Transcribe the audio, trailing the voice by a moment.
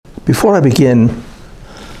Before I begin,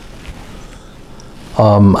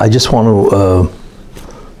 I just want to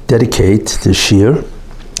dedicate this year,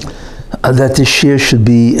 that this year should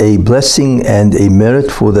be a blessing and a merit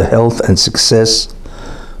for the health and success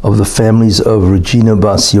of the families of Regina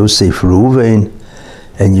Bas Yosef Reuven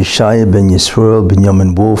and Yeshaya ben Yisrael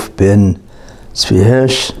Binyamin Wolf ben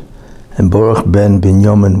Tzvihesh and Baruch ben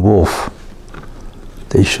Binyamin Wolf.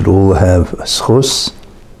 They should all have a schus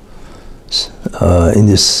in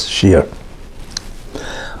this year.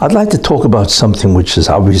 I'd like to talk about something which is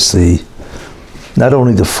obviously not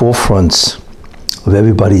only the forefronts of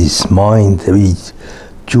everybody's mind, every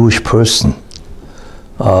Jewish person,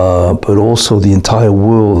 but also the entire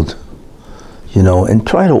world, and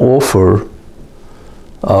try to offer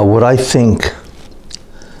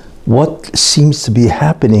what seems to be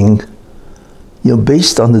happening,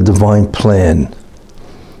 based on the divine plan.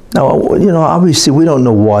 Now, obviously we don't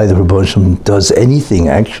know why the Rabbi does anything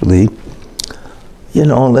actually,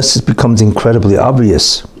 unless it becomes incredibly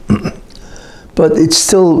obvious. But it's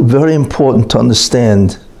still very important to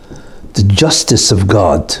understand the justice of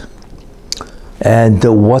God and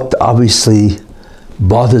what obviously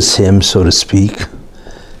bothers him, so to speak,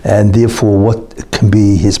 and therefore what can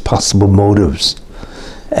be his possible motives.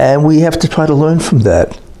 And we have to try to learn from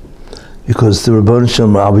that, because the Rebbeinu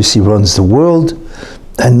Shalom obviously runs the world,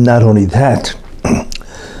 and not only that,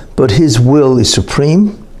 but his will is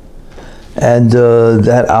supreme, and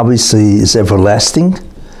that obviously is everlasting.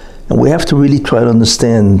 And we have to really try to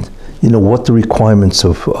understand, what the requirements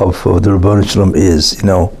of the Rabbi Shalom is,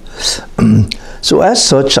 So as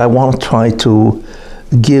such, I want to try to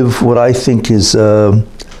give what I think is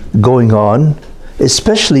going on,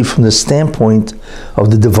 especially from the standpoint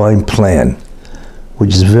of the divine plan,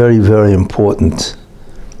 which is very, very important.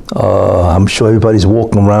 I'm sure everybody's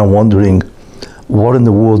walking around wondering what in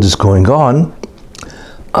the world is going on.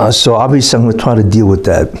 So obviously I'm going to try to deal with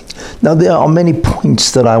that. Now there are many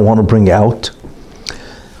points that I want to bring out.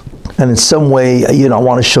 And in some way, I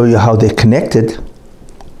want to show you how they're connected.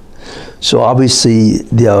 So obviously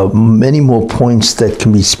there are many more points that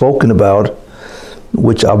can be spoken about,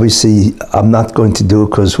 which obviously I'm not going to do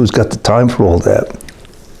because who's got the time for all that?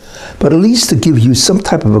 But at least to give you some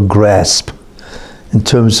type of a grasp in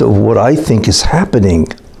terms of what I think is happening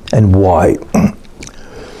and why.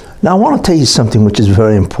 Now I want to tell you something which is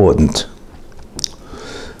very important.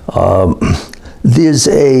 There's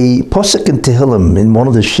a posuk in Tehillim in one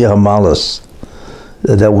of the Shir HaMalos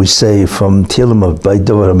that we say from Tehillim by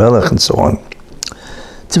David HaMelech and so on.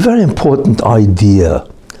 It's a very important idea,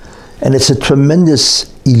 and it's a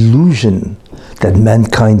tremendous illusion that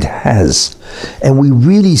mankind has, and we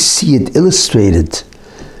really see it illustrated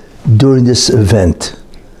during this event,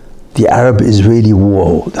 the Arab-Israeli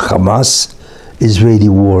war, the Hamas-Israeli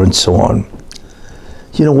war, and so on.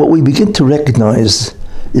 What we begin to recognize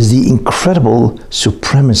is the incredible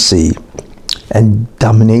supremacy and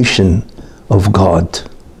domination of God.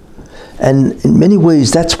 And in many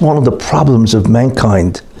ways, that's one of the problems of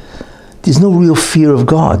mankind. There's no real fear of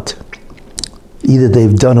God. Either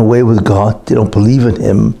they've done away with God, they don't believe in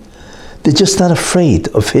Him, they're just not afraid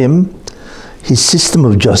of Him, His system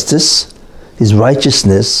of justice, His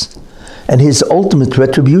righteousness, and His ultimate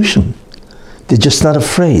retribution. They're just not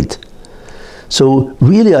afraid. So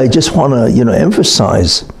really, I just want to,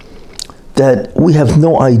 emphasize that we have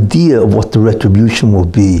no idea of what the retribution will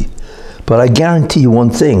be. But I guarantee you one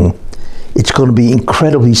thing, it's going to be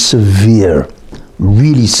incredibly severe,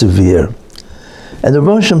 really severe. And the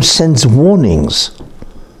Rosh sends warnings,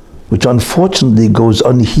 which unfortunately goes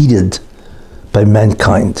unheeded by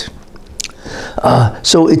mankind.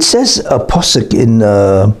 So it says a posuk in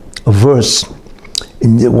a verse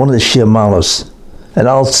in one of the Shir HaMalos, and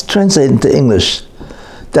I'll translate it into English,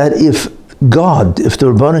 that if the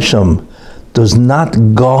Rebbeinu Shalom does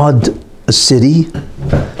not guard a city,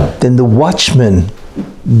 then the watchmen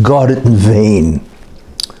guard it in vain.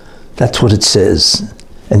 That's what it says.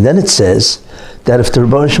 And then it says that if the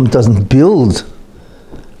Rebbeinu Shalom doesn't build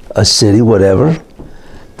a city, whatever,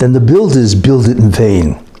 then the builders build it in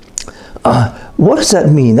vain. What does that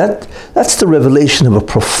mean? That's the revelation of a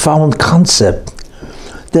profound concept,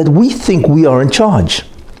 that we think we are in charge.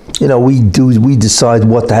 We decide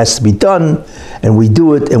what has to be done, and we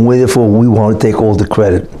do it, and therefore we want to take all the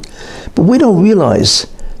credit. But we don't realize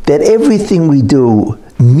that everything we do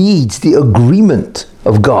needs the agreement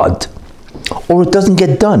of God, or it doesn't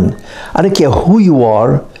get done. I don't care who you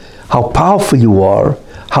are, how powerful you are,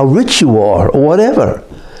 how rich you are, or whatever.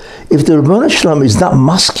 If the Rebbeinu Shalom is not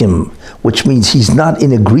maskim, which means he's not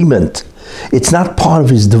in agreement, it's not part of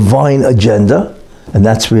his divine agenda, and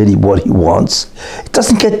that's really what he wants, it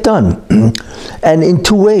doesn't get done. And in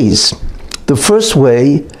two ways. The first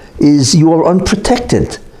way is you are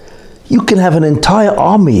unprotected. You can have an entire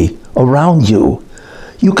army around you.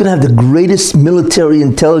 You can have the greatest military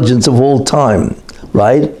intelligence of all time,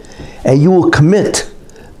 right? And you will commit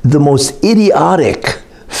the most idiotic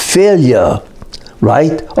failure,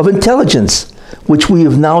 right, of intelligence, which we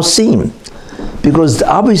have now seen. Because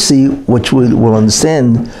obviously, which we will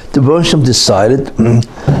understand, the Bershom decided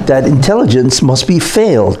that intelligence must be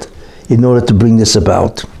failed in order to bring this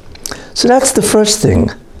about. So that's the first thing.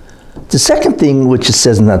 The second thing, which it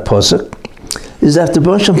says in that pasuk, is that the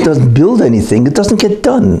Bershom doesn't build anything, it doesn't get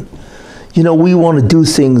done. You know, we want to do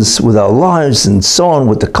things with our lives and so on,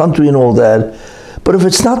 with the country and all that, but if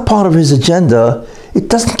it's not part of his agenda, it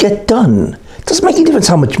doesn't get done. It doesn't make any difference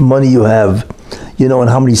how much money you have, you know, and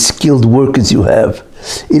how many skilled workers you have.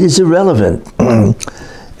 It is irrelevant.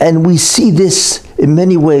 And we see this in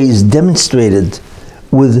many ways demonstrated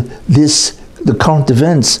with the current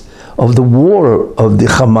events of the war of the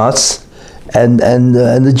Hamas and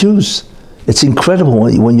the Jews. It's incredible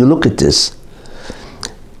when you look at this.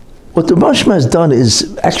 What the Bershom has done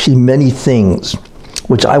is actually many things,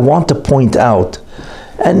 which I want to point out.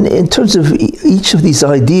 And in terms of each of these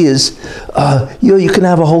ideas, you can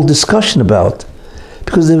have a whole discussion about,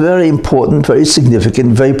 because they're very important, very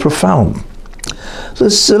significant, very profound.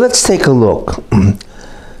 So let's take a look.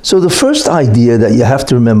 So the first idea that you have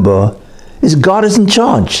to remember is God is in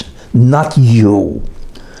charge, not you.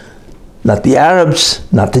 Not the Arabs,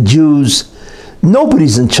 not the Jews.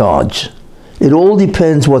 Nobody's in charge. It all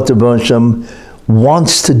depends what the Bershom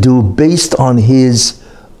wants to do based on his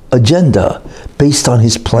agenda, based on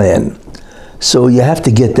his plan. So you have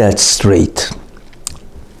to get that straight.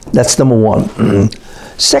 That's number one.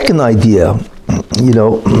 Second idea,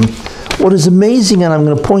 what is amazing, and I'm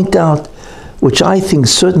going to point out, which I think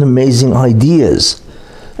certain amazing ideas,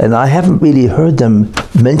 and I haven't really heard them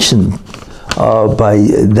mentioned by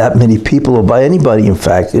that many people, or by anybody, in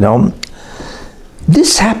fact,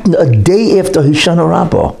 This happened a day after Hoshana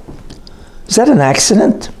Rabbah. Is that an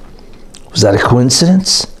accident? Was that a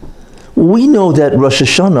coincidence? We know that Rosh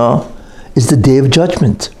Hashanah is the Day of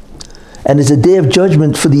Judgment, and it's a day of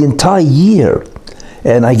judgment for the entire year.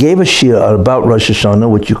 And I gave a shiur about Rosh Hashanah,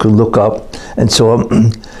 which you can look up, and so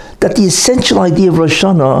on, that the essential idea of Rosh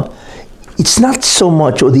Hashanah, it's not so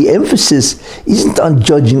much, or the emphasis isn't on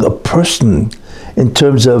judging a person in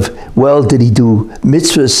terms of, well, did he do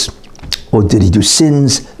mitzvahs, or did he do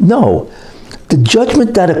sins? No. The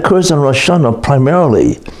judgment that occurs on Rosh Hashanah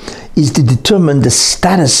primarily is to determine the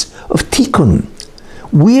status of tikkun.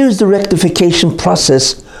 Where is the rectification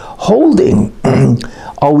process holding?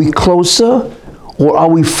 Are we closer, or are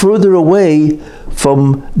we further away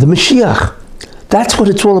from the Mashiach? That's what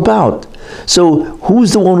it's all about. So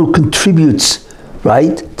who's the one who contributes,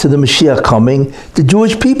 right, to the Mashiach coming? The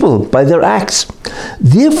Jewish people, by their acts.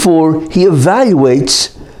 Therefore, he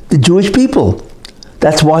evaluates the Jewish people.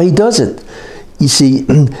 That's why he does it. You see,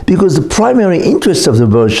 because the primary interest of the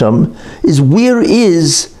Bershom is, where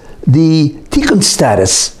is the tikkun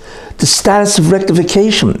status, the status of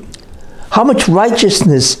rectification? How much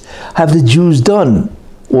righteousness have the Jews done?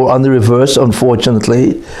 Or on the reverse,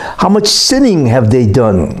 unfortunately, how much sinning have they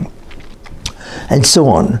done? And so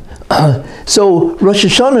on. So Rosh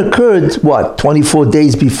Hashanah occurred, 24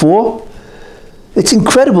 days before? It's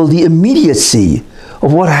incredible, the immediacy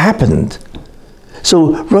of what happened.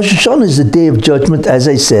 So Rosh Hashanah is a day of judgment, as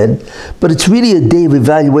I said, but it's really a day of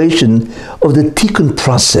evaluation of the tikkun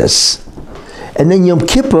process. And then Yom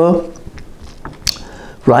Kippur,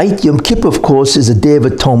 right? Yom Kippur, of course, is a day of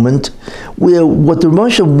atonement, where what the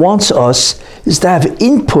Bershom wants us is to have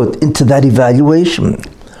input into that evaluation.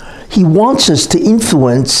 He wants us to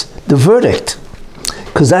influence the verdict,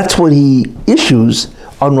 because that's what he issues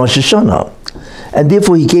on Rosh Hashanah. And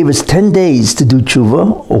therefore he gave us 10 days to do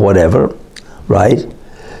tshuva, or whatever, right?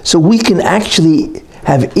 So we can actually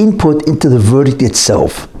have input into the verdict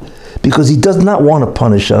itself, because he does not want to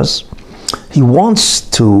punish us. He wants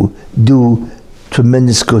to do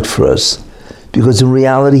tremendous good for us, because in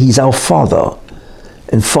reality he's our father,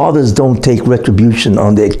 and fathers don't take retribution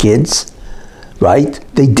on their kids, right?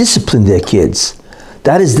 They discipline their kids.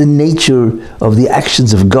 That is the nature of the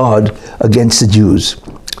actions of God against the Jews.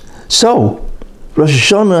 So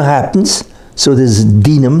Rosh Hashanah happens, so there's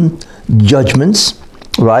dinim, judgments,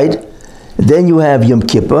 right? And then you have Yom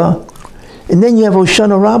Kippur, and then you have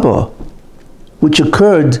Hoshana Rabbah, which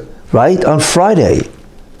occurred, right, on Friday.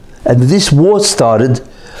 And this war started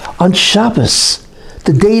on Shabbos,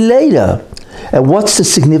 the day later. And what's the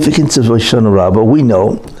significance of Hoshana Rabbah? We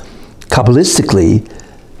know, Kabbalistically,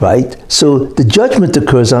 right? So the judgment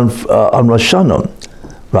occurs on Rosh Hashanah,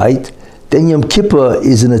 right? Then Yom Kippur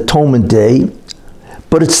is an atonement day,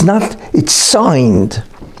 but it's signed,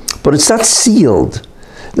 but it's not sealed.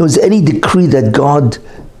 There was any decree that God,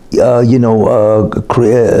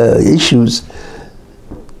 issues,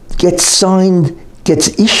 gets signed,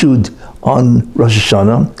 gets issued on Rosh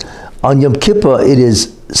Hashanah. On Yom Kippur, it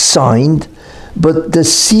is signed, but the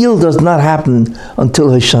seal does not happen until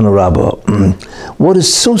Hoshana Rabbah. What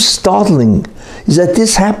is so startling is that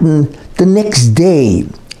this happened the next day.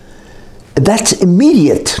 That's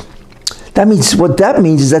immediate. What that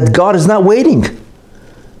means is that God is not waiting.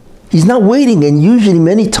 He's not waiting, and usually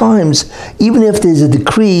many times, even if there's a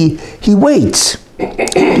decree, he waits.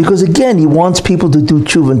 Because again, he wants people to do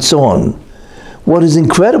tshuva and so on. What is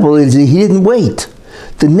incredible is that he didn't wait.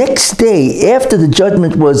 The next day, after the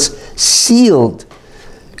judgment was sealed,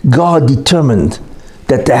 God determined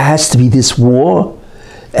that there has to be this war,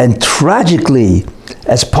 and tragically,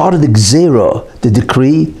 as part of the Gzera, the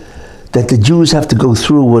decree, that the Jews have to go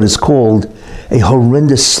through what is called a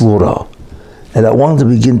horrendous slaughter. And I wanted to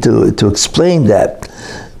begin to explain that.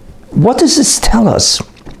 What does this tell us?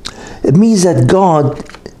 It means that God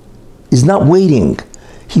is not waiting.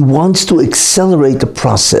 He wants to accelerate the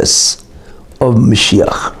process of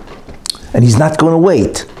Mashiach. And he's not going to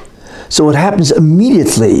wait. So it happens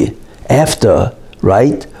immediately after,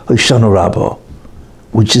 right, Hoshana Rabbah,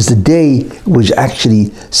 which is the day which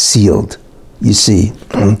actually sealed, you see.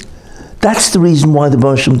 That's the reason why the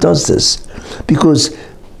Baruch does this. Because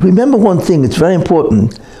remember one thing, it's very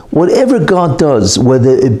important. Whatever God does,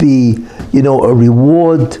 whether it be, a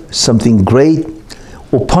reward, something great,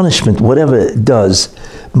 or punishment, whatever it does,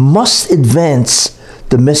 must advance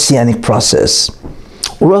the messianic process,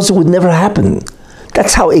 or else it would never happen.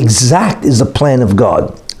 That's how exact is the plan of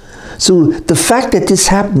God. So the fact that this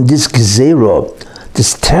happened, this Gzera,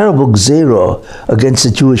 this terrible Gzera against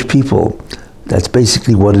the Jewish people, that's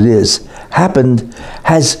basically what it is, happened,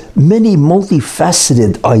 has many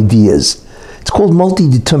multifaceted ideas. It's called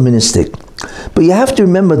multi-deterministic. But you have to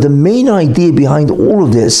remember the main idea behind all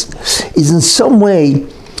of this is in some way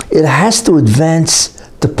it has to advance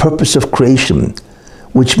the purpose of creation,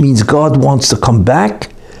 which means God wants to come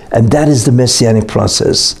back, and that is the messianic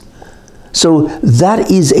process. So that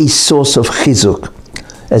is a source of chizuk.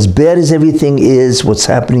 As bad as everything is, what's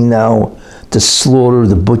happening now, the slaughter,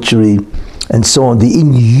 the butchery, and so on, the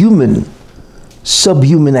inhuman,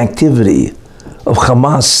 subhuman activity of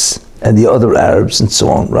Hamas and the other Arabs and so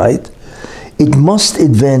on, right? It must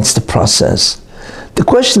advance the process. The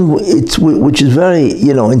question, which is very,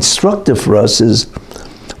 instructive for us is,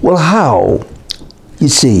 well, how? You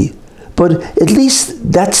see, but at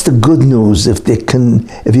least that's the good news, if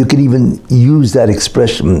you can even use that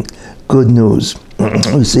expression, good news.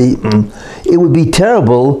 You see, it would be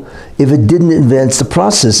terrible if it didn't advance the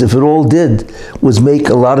process. If it all did was make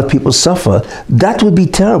a lot of people suffer, that would be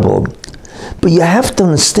terrible. But you have to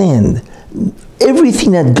understand,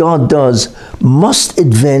 everything that God does must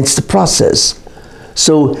advance the process.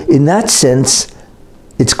 So in that sense,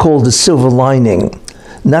 it's called the silver lining.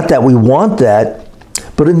 Not that we want that,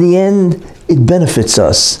 but in the end, it benefits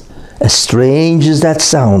us. As strange as that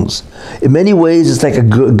sounds. In many ways, it's like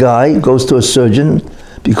a guy goes to a surgeon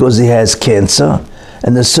because he has cancer,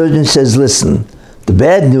 and the surgeon says, listen, the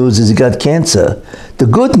bad news is he got cancer. The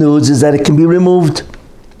good news is that it can be removed.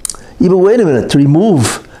 Yeah, but wait a minute, to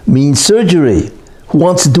remove means surgery. Who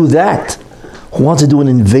wants to do that? Who wants to do an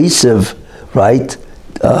invasive, right,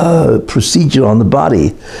 procedure on the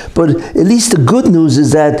body? But at least the good news is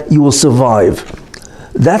that you will survive.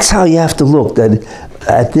 That's how you have to look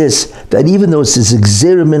at this, that even though it's this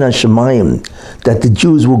Gzera min hashamayim, that the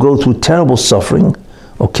Jews will go through terrible suffering,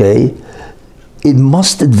 okay, it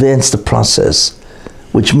must advance the process,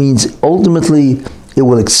 which means ultimately it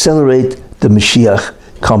will accelerate the Mashiach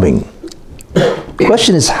coming. The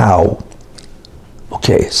question is how?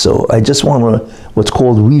 Okay, so I just want to, what's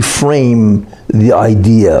called, reframe the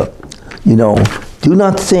idea. Do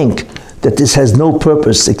not think that this has no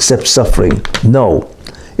purpose except suffering. No.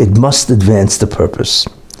 It must advance the purpose.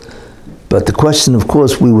 But the question, of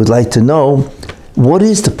course, we would like to know, what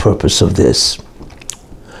is the purpose of this?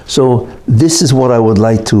 So this is what I would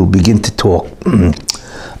like to begin to talk.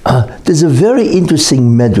 There's a very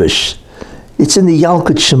interesting medrash. It's in the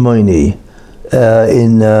Yalkut Shimoni,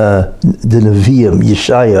 in the Nevi'im,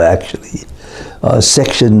 Yeshaya actually,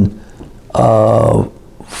 section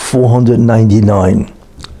 499.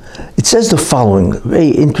 It says the following, very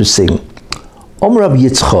interesting. Rabbi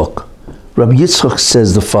Yitzchak. Rabbi Yitzchak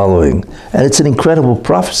says the following, and it's an incredible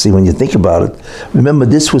prophecy when you think about it. Remember,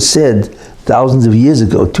 this was said thousands of years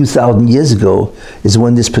ago, 2,000 years ago, is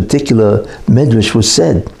when this particular medrash was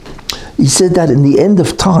said. He said that in the end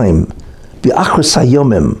of time, B'achros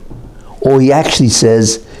hayomim, or he actually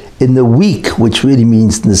says, in the week, which really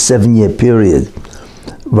means in the 7-year period,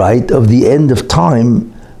 right, of the end of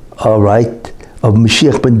time, right, of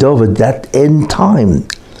Mashiach ben David, that end time,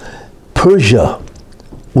 Persia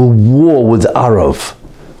will war with Arab,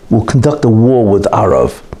 will conduct a war with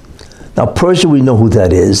Arab. Now Persia, we know who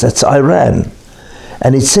that is, that's Iran.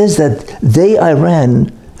 And it says that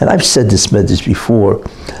Iran, and I've said this message before,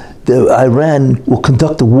 Iran will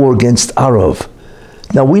conduct a war against Arab.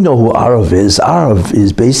 Now we know who Arab is. Arab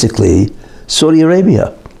is basically Saudi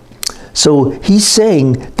Arabia. So he's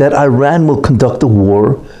saying that Iran will conduct a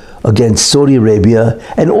war against Saudi Arabia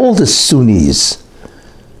and all the Sunnis,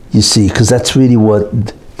 you see, because that's really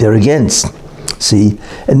what they're against, see.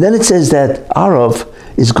 And then it says that Arab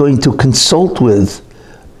is going to consult with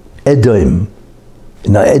Edom.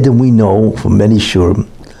 Now Edom, we know from many shurim,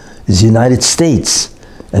 is the United States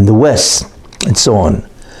and the West and so on.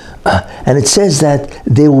 And it says that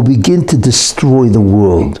they will begin to destroy the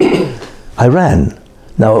world. Iran.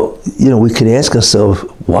 Now, we can ask ourselves,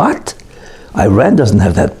 what? Iran doesn't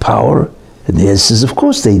have that power. And the answer is, of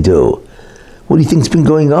course they do. What do you think's been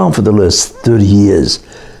going on for the last 30 years?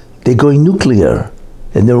 They're going nuclear.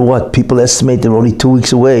 And they're what? People estimate they're only 2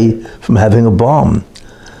 weeks away from having a bomb.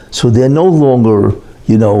 So they're no longer,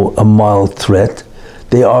 a mild threat.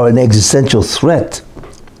 They are an existential threat.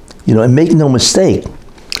 And make no mistake,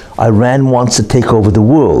 Iran wants to take over the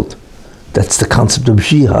world. That's the concept of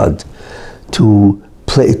jihad, to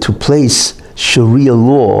place Sharia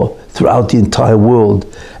law throughout the entire world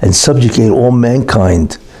and subjugate all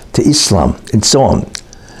mankind to Islam and so on.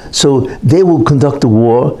 So they will conduct a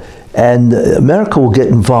war and America will get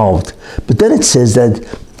involved. But then it says that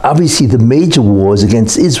obviously the major war is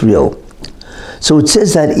against Israel. So it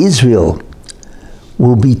says that Israel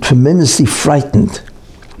will be tremendously frightened.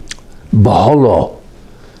 Bahala,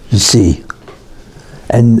 you see.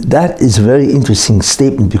 And that is a very interesting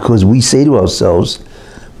statement because we say to ourselves,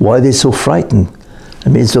 why are they so frightened? I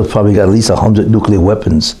mean, Israel's probably got at least 100 nuclear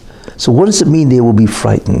weapons. So what does it mean they will be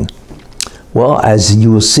frightened? Well, as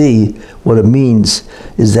you will see, what it means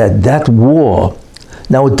is that war,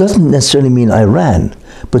 now it doesn't necessarily mean Iran,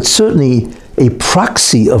 but certainly a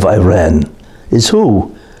proxy of Iran is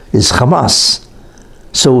who? Is Hamas.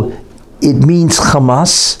 So it means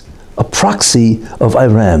Hamas, a proxy of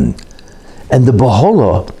Iran. And the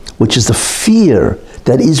Bahala, which is the fear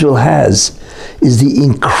that Israel has, is the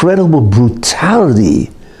incredible brutality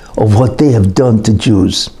of what they have done to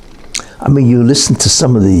Jews. I mean, you listen to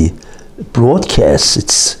some of the broadcasts,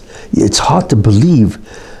 it's hard to believe.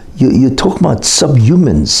 You're talking about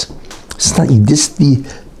subhumans. It's not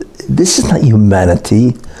this is not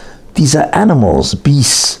humanity. These are animals,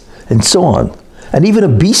 beasts, and so on. And even a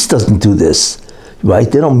beast doesn't do this, right?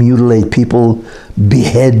 They don't mutilate people,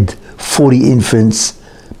 behead 40 infants,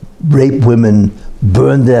 rape women,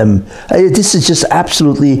 burn them. This is just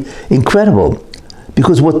absolutely incredible.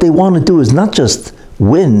 Because what they want to do is not just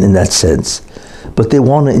win in that sense, but they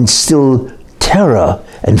want to instill terror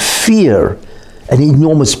and fear and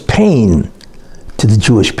enormous pain to the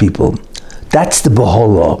Jewish people. That's the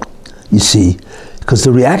Bahala, you see. Because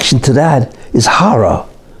the reaction to that is horror,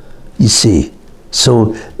 you see.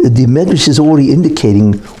 So the Medrash is already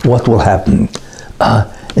indicating what will happen.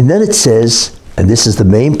 And then it says, and this is the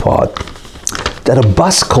main part, that a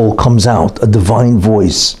bas kol comes out, a divine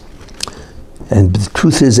voice. And the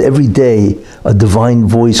truth is, every day a divine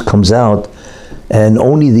voice comes out, and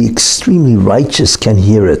only the extremely righteous can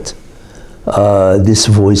hear it, this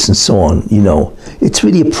voice and so on, It's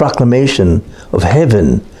really a proclamation of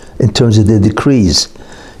heaven in terms of their decrees.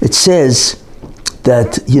 It says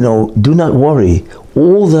that, do not worry,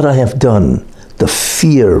 all that I have done, the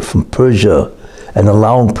fear from Persia and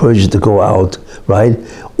allowing Persia to go out, right?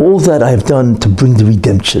 All that I have done to bring the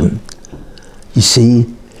redemption. You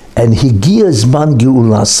see? And Higia Zman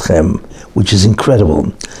Geulaschem, which is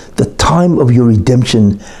incredible. The time of your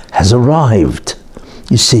redemption has arrived.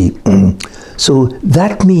 You see? So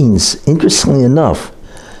that means, interestingly enough,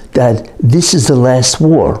 that this is the last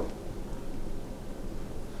war.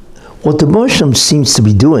 What the Muslim seems to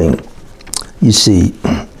be doing, you see,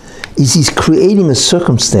 is he's creating a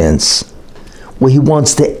circumstance where he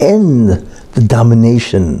wants to end the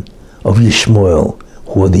domination of Yishmael,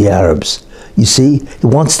 who are the Arabs. You see, he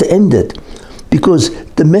wants to end it because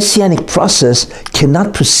the messianic process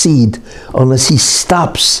cannot proceed unless he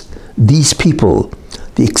stops these people,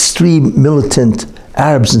 the extreme militant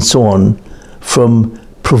Arabs and so on, from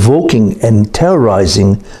provoking and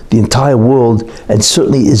terrorizing the entire world and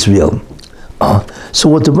certainly Israel. So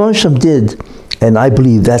what the Muslim did, and I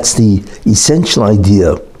believe that's the essential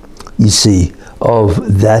idea, you see, of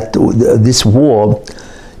this war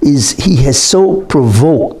is he has so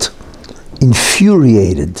provoked,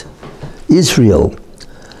 infuriated Israel,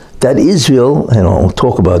 that Israel, and I'll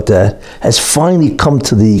talk about that, has finally come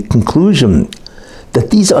to the conclusion that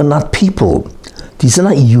these are not people. These are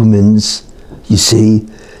not humans, you see.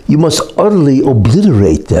 You must utterly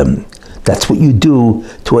obliterate them. That's what you do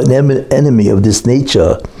to an enemy of this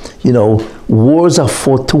nature. You know, wars are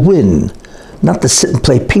fought to win, not to sit and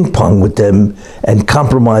play ping pong with them and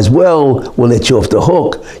compromise. Well, we'll let you off the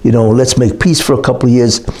hook. You know, let's make peace for a couple of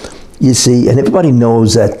years. You see, and everybody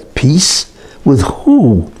knows that peace with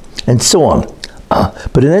who, and so on.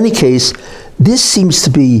 But in any case, this seems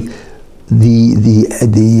to be the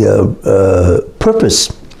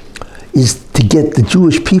purpose is to get the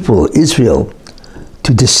Jewish people, Israel,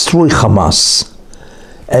 to destroy Hamas,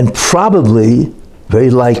 and probably, very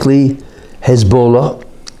likely, Hezbollah,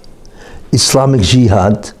 Islamic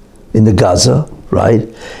Jihad in the Gaza, right?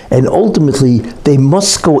 And ultimately, they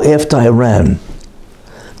must go after Iran.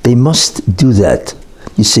 They must do that,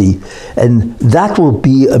 you see. And that will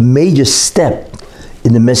be a major step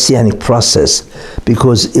in the Messianic process,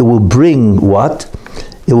 because it will bring what?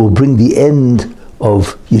 It will bring the end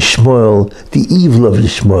of Yishmael, the evil of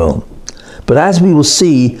Yishmael. But as we will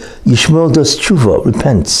see, Yishmael does tshuva,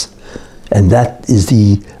 repents. And that is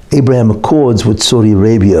the Abraham Accords with Saudi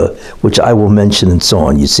Arabia, which I will mention and so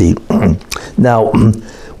on, you see. Now,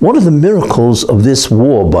 one of the miracles of this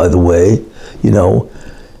war, by the way, you know,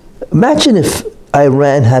 imagine if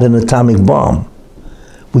Iran had an atomic bomb.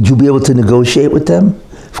 Would you be able to negotiate with them?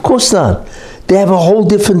 Of course not. They have a whole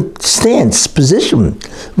different stance, position,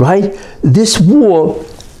 right? This war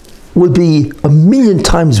would be 1,000,000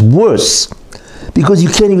 times worse, because you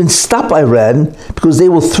can't even stop Iran, because they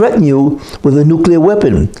will threaten you with a nuclear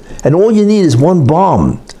weapon. And all you need is one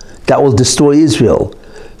bomb that will destroy Israel.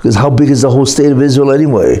 Because how big is the whole state of Israel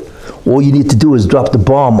anyway? All you need to do is drop the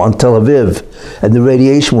bomb on Tel Aviv, and the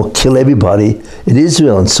radiation will kill everybody in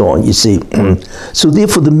Israel and so on, you see. So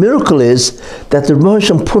therefore the miracle is that the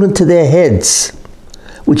Russians put into their heads,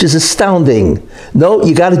 which is astounding. No,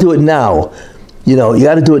 you got to do it now. You know, you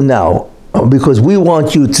got to do it now, because we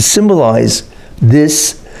want you to symbolize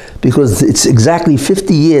this, because it's exactly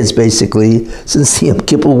 50 years, basically, since the Yom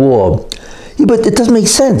Kippur War. Yeah, but it doesn't make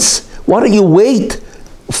sense. Why don't you wait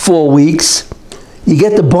 4 weeks, you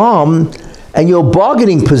get the bomb, and your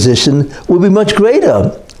bargaining position will be much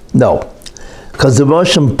greater? No, because the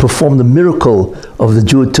Russian performed the miracle of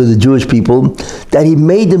to the Jewish people, that he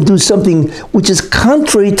made them do something which is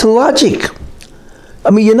contrary to logic. I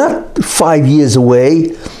mean, you're not 5 years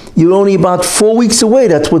away. You're only about 4 weeks away.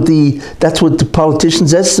 That's what the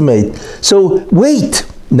politicians estimate. So wait.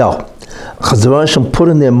 No, because the Russians put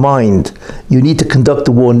in their mind, you need to conduct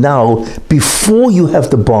the war now before you have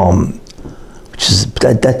the bomb. Which is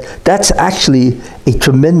that's actually a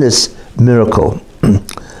tremendous miracle.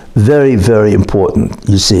 Very, very important,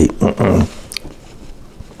 you see.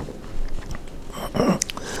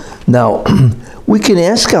 Now, we can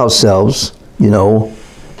ask ourselves, you know,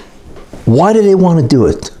 why do they want to do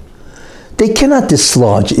it? They cannot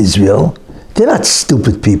dislodge Israel. They're not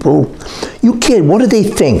stupid people. You can't. What do they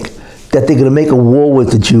think? That they're going to make a war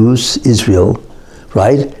with the Jews, Israel,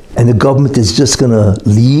 right? And the government is just going to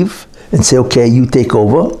leave and say, okay, you take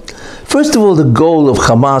over? First of all, the goal of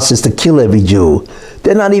Hamas is to kill every Jew.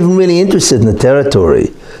 They're not even really interested in the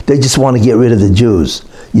territory. They just want to get rid of the Jews,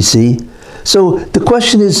 you see? So the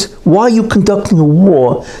question is, why are you conducting a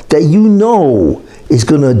war that you know is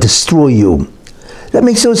going to destroy you? That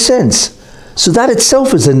makes no sense. So that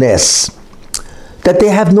itself is a ness. That they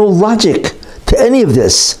have no logic to any of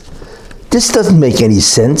this. This doesn't make any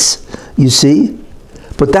sense, you see?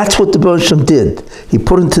 But that's what the Russian did. He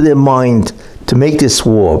put into their mind to make this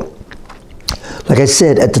war. Like I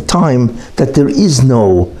said, at the time, that there is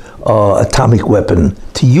no atomic weapon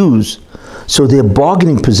to use. So their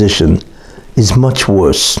bargaining position is much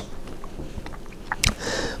worse.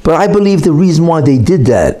 But I believe the reason why they did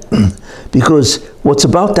that, because what's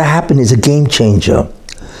about to happen is a game changer.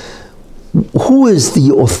 Who is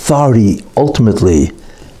the authority, ultimately,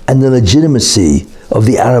 and the legitimacy of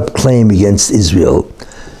the Arab claim against Israel?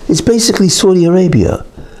 It's basically Saudi Arabia.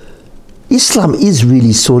 Islam is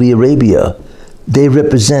really Saudi Arabia. They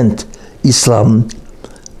represent Islam.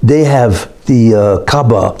 They have the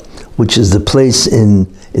Kaaba, which is the place in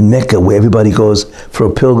Mecca where everybody goes for a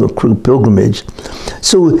pilgrimage.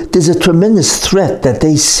 So there's a tremendous threat that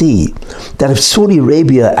they see, that if Saudi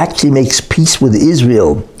Arabia actually makes peace with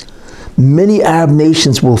Israel, many Arab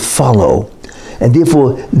nations will follow. And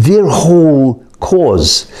therefore, their whole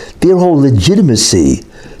cause, their whole legitimacy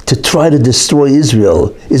to try to destroy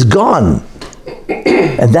Israel is gone.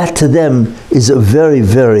 And that to them is a very,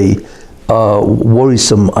 very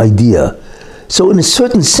worrisome idea. So in a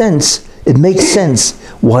certain sense, it makes sense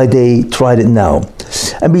why they tried it now.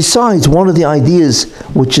 And besides, one of the ideas,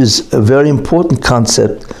 which is a very important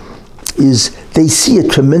concept, is they see a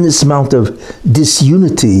tremendous amount of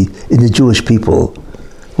disunity in the Jewish people,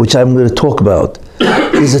 which I'm going to talk about.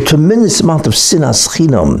 There's a tremendous amount of sinas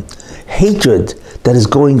chinam, hatred that is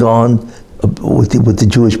going on with the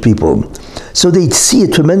Jewish people. So they see a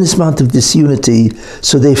tremendous amount of disunity,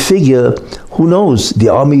 so they figure, who knows, the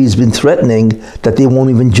army has been threatening that they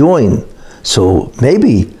won't even join. So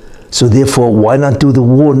maybe, so therefore why not do the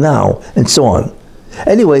war now, and so on.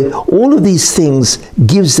 Anyway, all of these things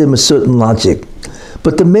gives them a certain logic.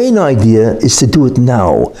 But the main idea is to do it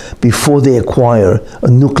now, before they acquire a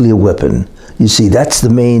nuclear weapon. You see,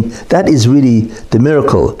 that is really the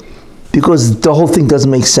miracle, because the whole thing doesn't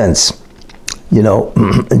make sense,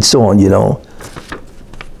 and so on,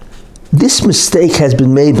 This mistake has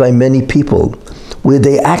been made by many people, where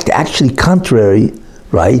they act actually contrary,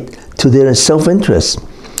 right, to their self-interest.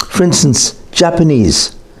 For instance,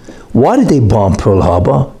 Japanese. Why did they bomb Pearl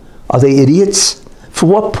Harbor? Are they idiots? For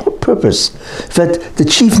what purpose? In fact, the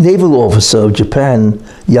chief naval officer of Japan,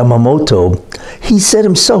 Yamamoto, he said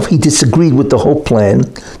himself he disagreed with the whole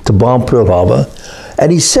plan to bomb Pearl Harbor.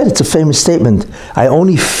 And he said, it's a famous statement, I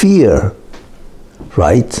only fear,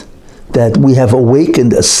 right, that we have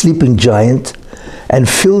awakened a sleeping giant and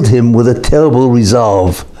filled him with a terrible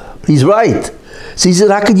resolve. He's right. So he said,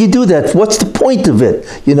 how could you do that? What's the point of it?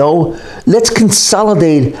 Let's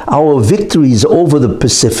consolidate our victories over the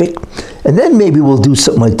Pacific, and then maybe we'll do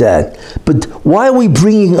something like that. But why are we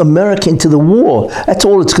bringing America into the war? That's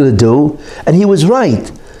all it's going to do. And he was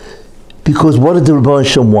right. Because what did the Rabbi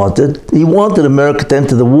wanted? He wanted America to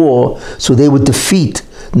enter the war so they would defeat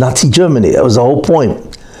Nazi Germany. That was the whole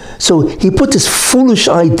point. So he put this foolish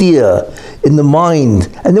idea in the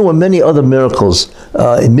mind, and there were many other miracles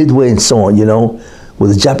in Midway and so on, where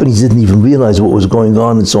the Japanese didn't even realize what was going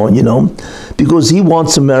on and so on, because he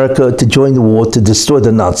wants America to join the war to destroy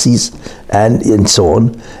the Nazis and so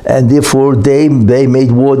on, and therefore they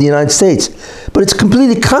made war in the United States. But it's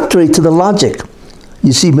completely contrary to the logic.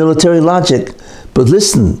 You see, military logic. But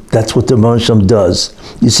listen, that's what the Moshe does.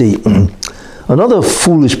 You see, another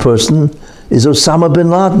foolish person is Osama bin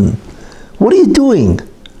Laden. What are you doing?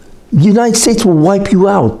 The United States will wipe you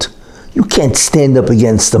out. You can't stand up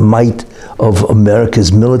against the might of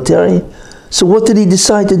America's military. So what did he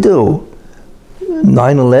decide to do?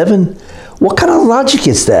 9/11? What kind of logic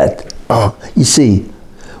is that? You see,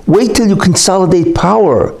 wait till you consolidate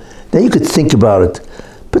power. Then you could think about it.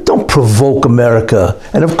 But don't provoke America.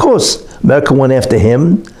 And of course, America went after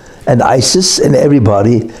him and ISIS and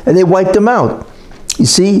everybody, and they wiped them out. You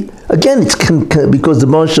see, again, it's because the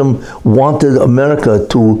Moshe wanted America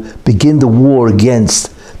to begin the war against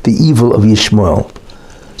the evil of Yishmael.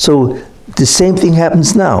 So the same thing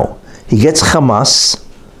happens now. He gets Hamas,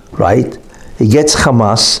 right? He gets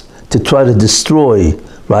Hamas to try to destroy,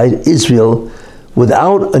 right, Israel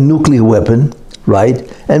without a nuclear weapon, right?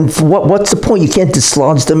 And for what's the point? You can't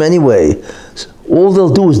dislodge them anyway. All they'll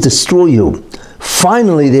do is destroy you.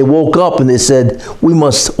 Finally, they woke up and they said, we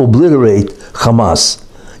must obliterate Hamas,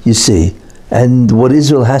 you see. And what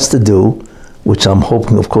Israel has to do, which I'm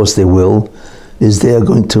hoping, of course, they will, is they are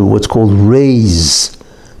going to what's called raise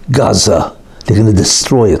Gaza. They're going to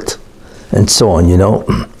destroy it, and so on,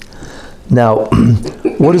 Now,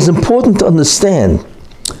 what is important to understand,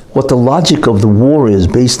 what the logic of the war is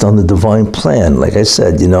based on the divine plan, like I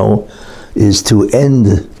said, is to end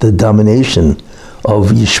the domination of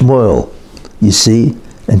Yishmael, you see,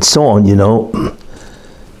 and so on,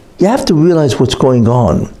 You have to realize what's going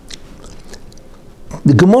on.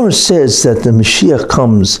 The Gemara says that the Mashiach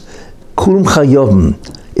comes, Kulam Chayovim,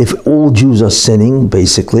 if all Jews are sinning,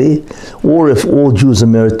 basically, or if all Jews are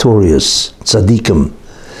meritorious, tzaddikim.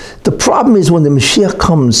 The problem is when the Mashiach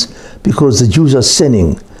comes because the Jews are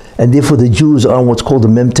sinning, and therefore the Jews are on what's called the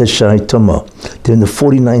Memtesh Shai Tumah. They're in the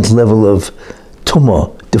 49th level of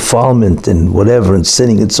Tumah, defilement and whatever, and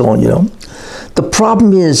sinning and so on, The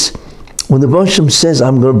problem is, when the Moshe says,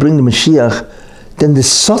 I'm going to bring the Mashiach, then the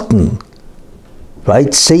Satan,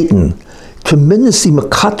 right, Satan, tremendously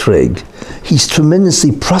makatreg, he's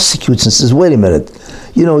tremendously prosecutes and says, wait a minute,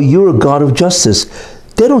 you're a God of justice.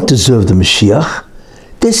 They don't deserve the Mashiach.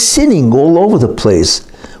 They're sinning all over the place.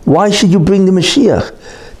 Why should you bring the Mashiach?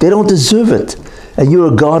 They don't deserve it. And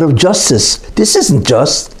you're a God of justice. This isn't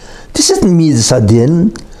just. This isn't Midas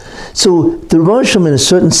Hadin. So the Rosh in a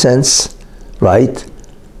certain sense, right,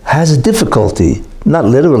 has a difficulty Not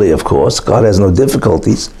literally, of course. God has no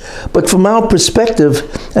difficulties. But from our perspective,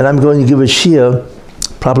 and I'm going to give a shiur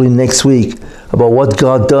probably next week about what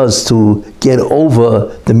God does to get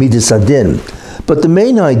over the Midas Adin. But the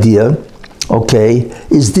main idea, okay,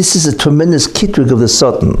 is this is a tremendous kitrig of the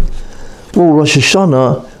Satan. Well, Rosh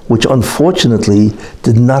Hashanah, which unfortunately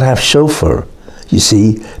did not have shofar, you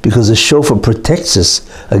see, because the shofar protects us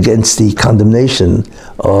against the condemnation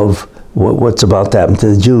of what's about to happen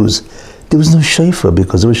to the Jews. There was no shofar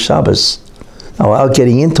because it was Shabbos. Now, without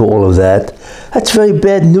getting into all of that, that's very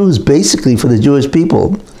bad news, basically, for the Jewish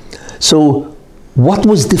people. So, what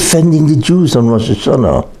was defending the Jews on Rosh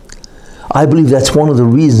Hashanah? I believe that's one of the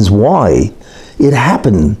reasons why it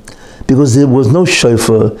happened, because there was no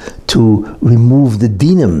shofar to remove the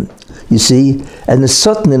dinim, you see, and the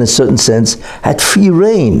Satan, in a certain sense, had free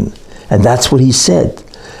reign, and that's what he said.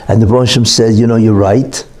 And the Baruch Hashem said, you know, you're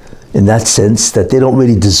right, in that sense, that they don't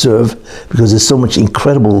really deserve, because there's so much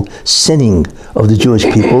incredible sinning of the Jewish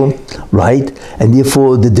people, right? And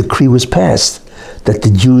therefore the decree was passed that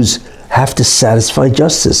the Jews have to satisfy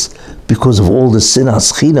justice because of all the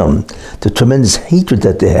sinas chinam, the tremendous hatred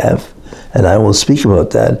that they have, and I will speak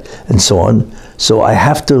about that, and so on. So I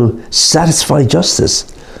have to satisfy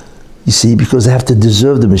justice, you see, because I have to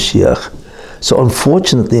deserve the Mashiach. So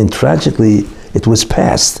unfortunately and tragically, it was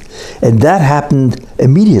passed. And that happened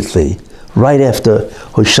immediately, right after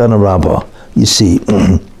Hoshana Rabbah, you see,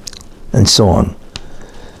 and so on.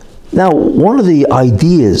 Now, one of the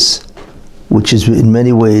ideas, which is in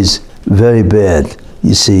many ways very bad,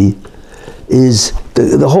 you see, is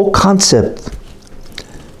the whole concept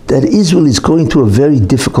that Israel is going through a very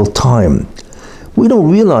difficult time. We don't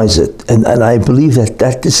realize it, and I believe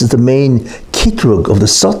that this is the main kitrug of the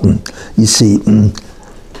Satan, you see.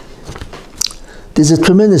 There's a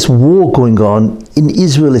tremendous war going on in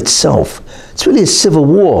Israel itself. It's really a civil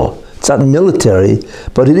war. It's not military,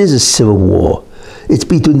 but it is a civil war. It's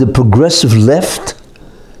between the progressive left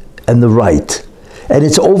and the right. And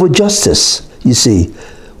it's over justice, you see.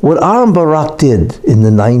 What Aaron Barak did in the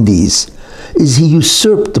 90s is he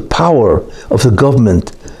usurped the power of the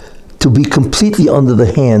government to be completely under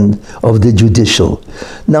the hand of the judicial.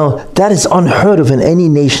 Now, that is unheard of in any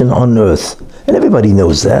nation on earth. And everybody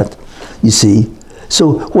knows that, you see.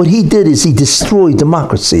 So what he did is he destroyed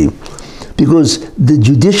democracy, because the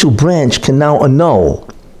judicial branch can now annul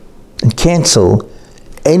and cancel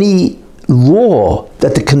any law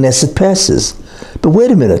that the Knesset passes. But wait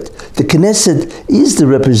a minute, the Knesset is the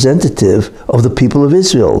representative of the people of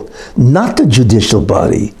Israel, not the judicial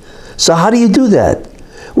body. So how do you do that?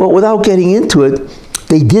 Well, without getting into it,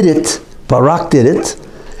 they did it, Barak did it,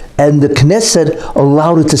 and the Knesset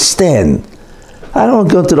allowed it to stand. I don't want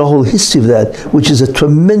to go into the whole history of that, which is a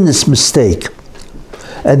tremendous mistake.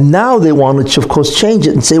 And now they want to, of course, change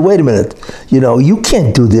it and say, wait a minute, you know, you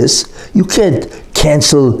can't do this. You can't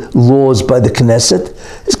cancel laws by the Knesset.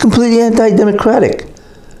 It's completely anti-democratic,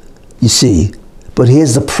 you see. But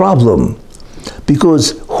here's the problem.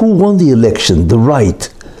 Because who won the election? The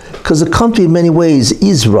right. Because the country in many ways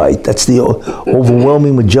is right. That's the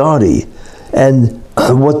overwhelming majority. And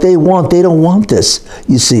what they want, they don't want this,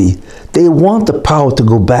 you see. They want the power to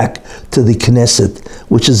go back to the Knesset,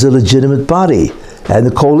 which is a legitimate body, and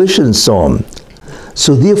the coalition and so on.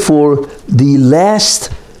 So therefore, the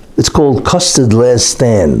last, it's called custard last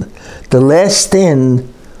stand. The last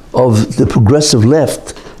stand of the progressive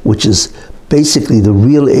left, which is basically the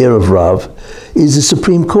real heir of Rav, is the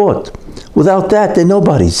Supreme Court. Without that, they're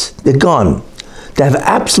nobodies. They're gone. They have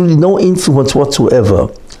absolutely no influence whatsoever.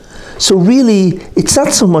 So really, it's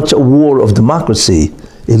not so much a war of democracy.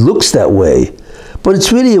 It looks that way. But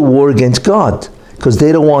it's really a war against God, because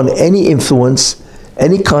they don't want any influence,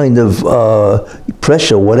 any kind of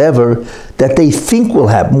pressure, whatever, that they think will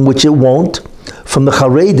happen, which it won't. From the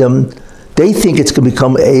Haredim, they think it's going to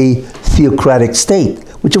become a theocratic state,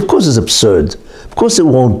 which of course is absurd. Of course it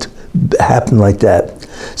won't happen like that.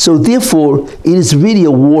 So therefore, it is really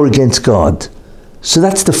a war against God. So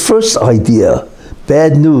that's the first idea.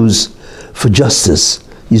 Bad news for justice,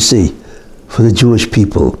 you see, for the Jewish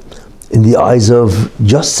people, in the eyes of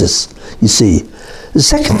justice, you see. The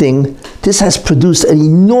second thing, this has produced an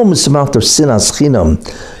enormous amount of sinas chinam,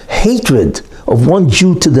 hatred of one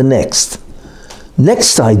Jew to the next.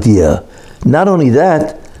 Next idea, not only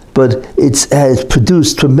that, but it has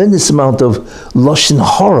produced tremendous amount of lashon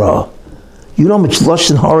hara. You know how much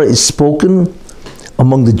lashon hara is spoken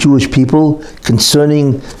among the Jewish people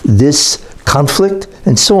concerning this conflict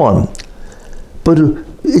and so on. But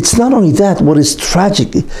it's not only that. What is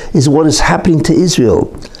tragic is what is happening to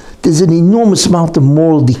Israel. There's an enormous amount of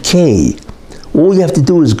moral decay. All you have to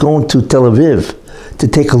do is go into Tel Aviv to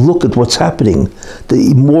take a look at what's happening,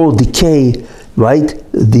 the moral decay, right?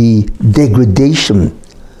 The degradation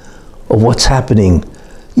of what's happening.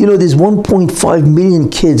 You know, there's 1.5 million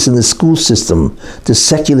kids in the school system, the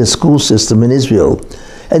secular school system in Israel,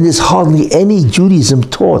 and there's hardly any Judaism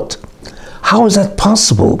taught. How is that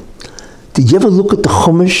possible? Did you ever look at the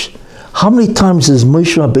Chumash? How many times does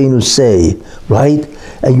Moshe Rabbeinu say, right?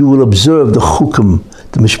 And you will observe the chukim,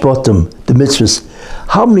 the mishpatim, the mitzvahs.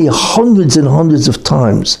 How many hundreds and hundreds of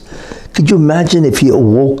times? Could you imagine if he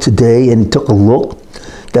awoke today and he took a look?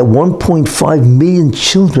 That 1.5 million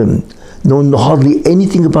children know hardly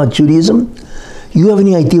anything about Judaism? You have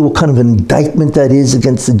any idea what kind of an indictment that is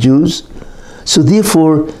against the Jews? So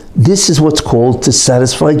therefore, this is what's called to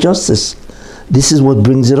satisfy justice. This is what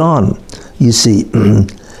brings it on, you see.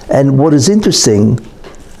 And what is interesting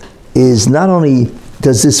is not only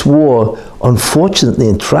does this war, unfortunately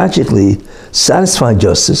and tragically, satisfy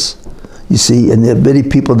justice, you see, and there are many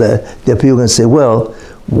people that there are people going to say, well,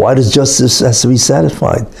 why does justice have to be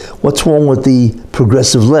satisfied? What's wrong with the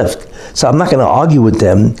progressive left? So I'm not going to argue with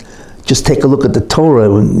them. Just take a look at the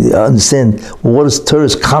Torah and understand, well, what is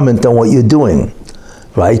Torah's comment on what you're doing,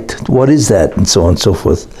 right? What is that? And so on and so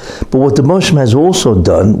forth. But what the Moshe has also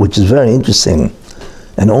done, which is very interesting,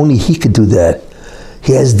 and only he could do that,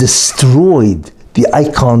 he has destroyed the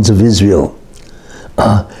icons of Israel.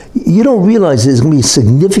 You don't realize there's going to be a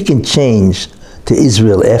significant change to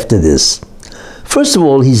Israel after this. First of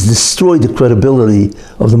all, he's destroyed the credibility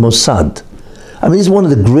of the Mossad. I mean, he's one of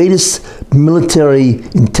the greatest military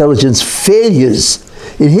intelligence failures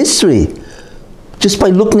in history, just by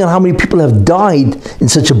looking at how many people have died in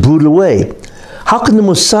such a brutal way. How can the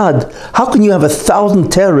Mossad, how can you have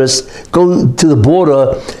 1,000 terrorists go to the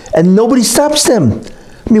border and nobody stops them?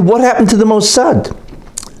 I mean, what happened to the Mossad?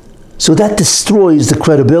 So that destroys the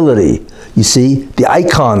credibility, you see, the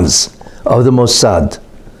icons of the Mossad,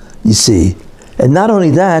 you see. And not only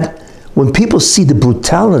that, when people see the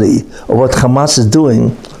brutality of what Hamas is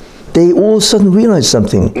doing, they all of a sudden realize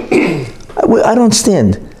something. I don't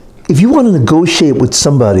understand. If you want to negotiate with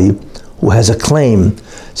somebody who has a claim,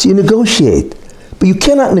 so you negotiate. But you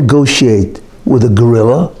cannot negotiate with a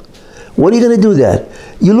guerrilla. What are you going to do that?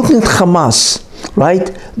 You're looking at Hamas, right?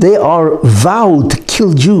 They are vowed to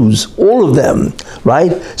kill Jews, all of them,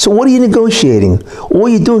 right? So what are you negotiating? All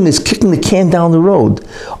you're doing is kicking the can down the road.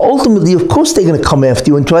 Ultimately, of course, they're going to come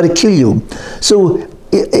after you and try to kill you. So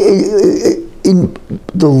in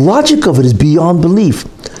the logic of it is beyond belief.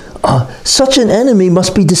 Such an enemy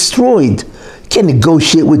must be destroyed. You can't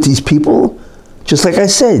negotiate with these people. Just like I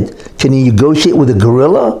said, can you negotiate with a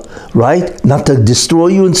guerrilla, right? Not to destroy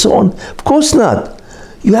you and so on? Of course not.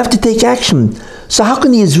 You have to take action. So how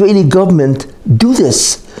can the Israeli government do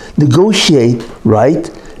this? Negotiate, right?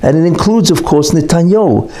 And it includes, of course,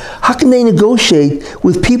 Netanyahu. How can they negotiate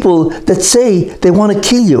with people that say they want to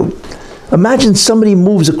kill you? Imagine somebody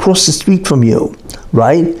moves across the street from you,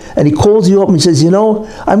 right? And he calls you up and says, you know,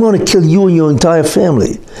 I'm going to kill you and your entire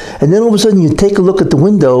family. And then all of a sudden you take a look at the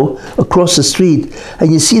window across the street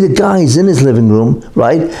and you see the guy's in his living room,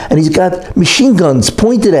 right? And he's got machine guns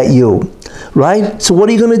pointed at you, right? So what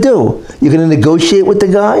are you going to do? You're going to negotiate with the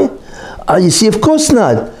guy? You see, of course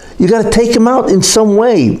not. You got to take him out in some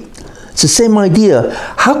way. It's the same idea.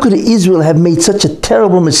 How could Israel have made such a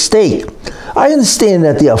terrible mistake? I understand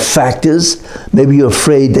that there are factors. Maybe you're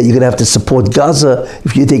afraid that you're going to have to support Gaza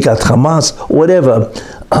if you take out Hamas or whatever.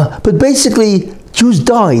 But basically, Jews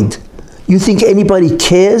died. You think anybody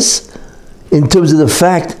cares in terms of the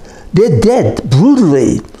fact they're dead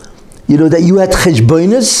brutally? You know, that you had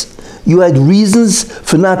cheshbonos, you had reasons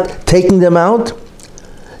for not taking them out.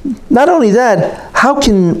 Not only that, how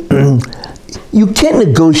can you can't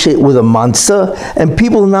negotiate with a monster, and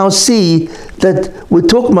people now see that we're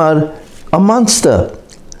talking about a monster,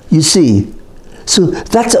 you see. So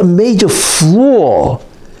that's a major flaw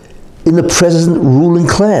in the present ruling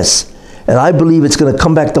class. And I believe it's going to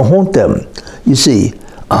come back to haunt them, you see.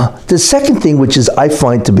 The second thing, which is I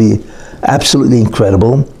find to be absolutely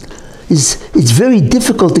incredible, is it's very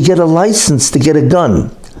difficult to get a license to get a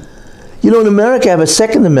gun. You know, in America, I have a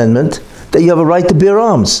Second Amendment that you have a right to bear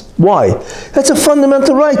arms. Why? That's a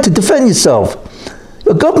fundamental right to defend yourself.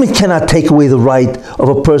 A government cannot take away the right of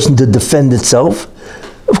a person to defend itself.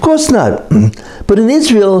 Of course not. But in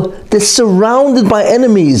Israel, they're surrounded by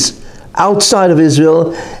enemies outside of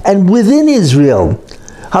Israel and within Israel.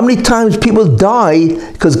 How many times people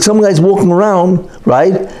die because some guy's walking around,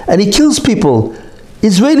 right, and he kills people.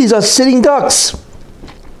 Israelis are sitting ducks.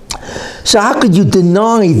 So how could you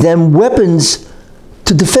deny them weapons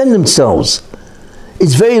to defend themselves?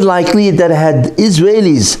 It's very likely that had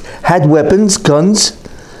Israelis had weapons, guns,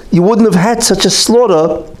 you wouldn't have had such a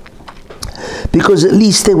slaughter, because at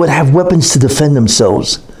least they would have weapons to defend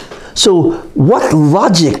themselves. So what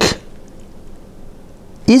logic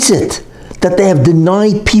is it that they have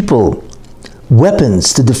denied people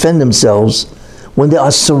weapons to defend themselves when they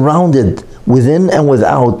are surrounded within and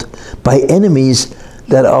without by enemies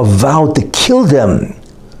that are vowed to kill them?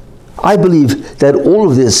 I believe that all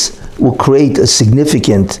of this will create a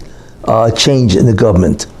significant change in the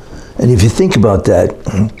government. And if you think about that,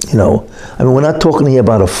 we're not talking here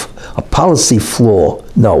about a policy flaw.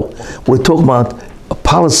 No, we're talking about a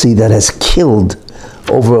policy that has killed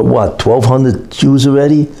over, 1,200 Jews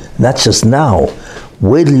already? And that's just now.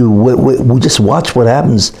 Wait till we just watch what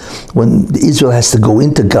happens when Israel has to go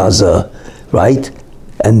into Gaza, right?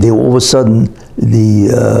 And all of a sudden,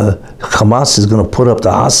 the Hamas is going to put up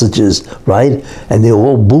the hostages, right? And they're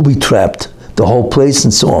all booby-trapped, the whole place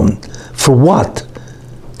and so on. For what?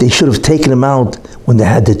 They should have taken them out when they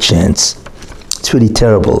had the chance. It's really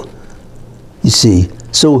terrible. You see,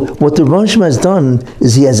 so what the Rabbi has done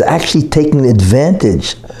is he has actually taken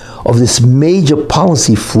advantage of this major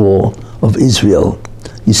policy flaw of Israel,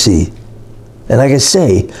 you see. And like I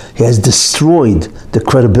say, he has destroyed the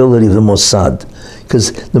credibility of the Mossad.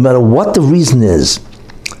 Because no matter what the reason is,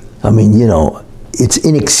 it's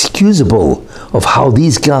inexcusable of how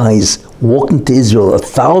these guys walked into Israel,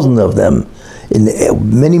 1,000 of them, in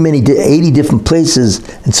many, 80 different places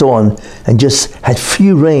and so on, and just had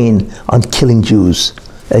free reign on killing Jews.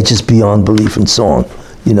 It's just beyond belief and so on,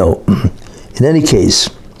 In any case,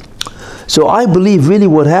 so I believe really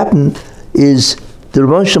what happened is the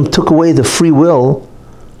Rebbe took away the free will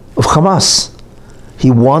of Hamas. He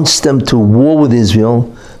wants them to war with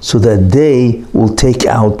Israel so that they will take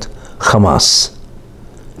out Hamas.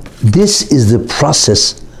 This is the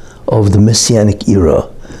process of the Messianic era.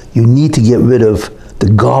 You need to get rid of the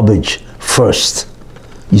garbage first,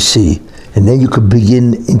 you see, and then you could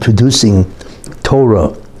begin introducing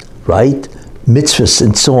Torah, right? Mitzvahs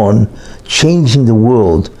and so on, changing the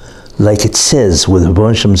world like it says, what the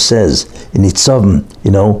Rebbe says in Nitzavim,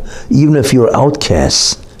 even if you're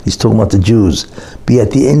outcasts, he's talking about the Jews, be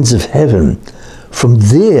at the ends of heaven. From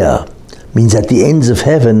there, means at the ends of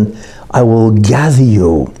heaven, I will gather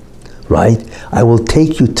you, right? I will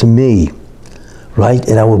take you to me, right?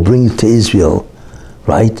 And I will bring you to Israel,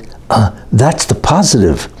 right? That's the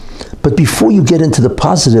positive. But before you get into the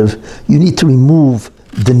positive, you need to remove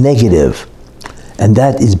the negative. And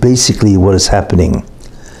that is basically what is happening.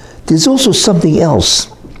 There's also something else.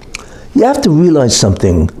 You have to realize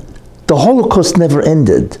something. The Holocaust never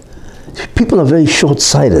ended. People are very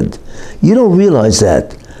short-sighted. You don't realize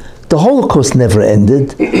that. The Holocaust never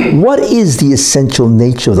ended. What is the essential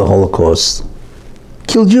nature of the Holocaust?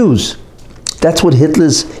 Kill Jews. That's what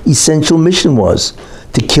Hitler's essential mission was,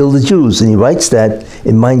 to kill the Jews. And he writes that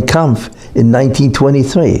in Mein Kampf in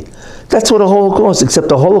 1923. That's what a Holocaust, except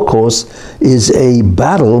the Holocaust is a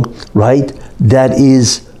battle, right, that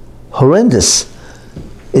is horrendous.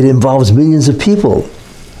 It involves millions of people.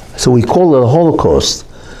 So we call it a Holocaust.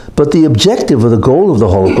 But the objective or the goal of the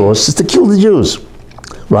Holocaust is to kill the Jews,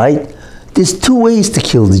 right? There's two ways to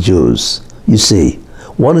kill the Jews, you see.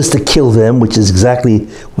 One is to kill them, which is exactly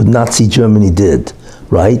what Nazi Germany did,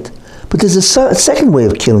 right? But there's a second way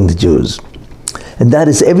of killing the Jews. And that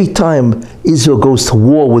is every time Israel goes to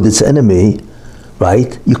war with its enemy,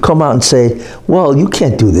 right? You come out and say, well, you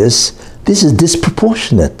can't do this. This is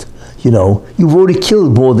disproportionate. You've already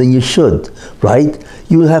killed more than you should, right?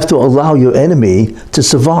 You have to allow your enemy to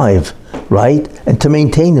survive, right? And to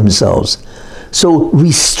maintain themselves. So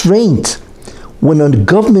restraint, when a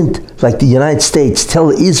government like the United States tell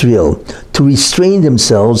Israel to restrain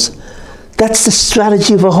themselves, that's the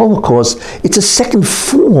strategy of a Holocaust. It's a second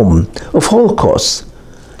form of Holocaust,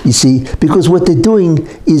 you see, because what they're doing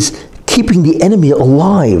is keeping the enemy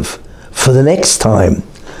alive for the next time.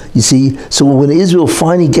 You see, so when Israel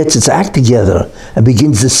finally gets its act together and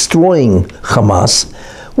begins destroying Hamas,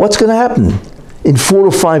 what's going to happen? In 4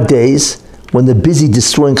 or 5 days, when they're busy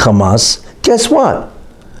destroying Hamas, guess what?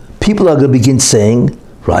 People are going to begin saying,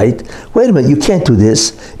 right, wait a minute, you can't do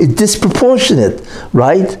this. It's disproportionate,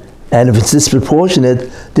 right? And if it's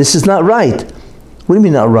disproportionate, this is not right. What do you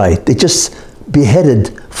mean not right? They just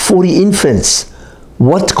beheaded 40 infants.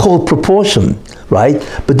 What's called proportion, right?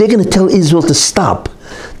 But they're going to tell Israel to stop.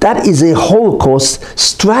 That is a Holocaust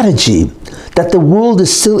strategy that the world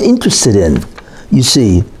is still interested in. You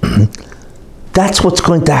see, that's what's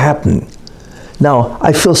going to happen. Now,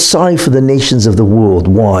 I feel sorry for the nations of the world.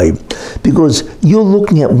 Why? Because you're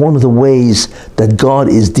looking at one of the ways that God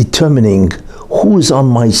is determining who is on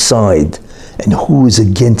my side and who is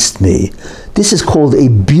against me. This is called a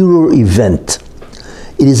Bureau event.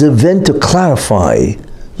 It is an event to clarify,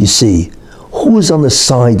 you see, who is on the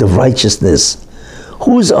side of righteousness,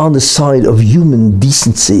 who is on the side of human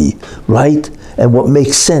decency, right? And what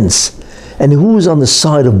makes sense. And who is on the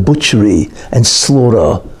side of butchery and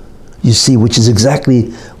slaughter, you see, which is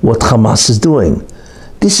exactly what Hamas is doing.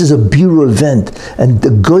 This is a bureau event, and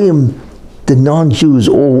the Goyim, the non-Jews,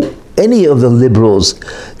 or any of the liberals,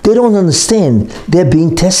 they don't understand they're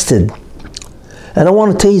being tested. And I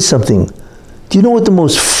want to tell you something. Do you know what the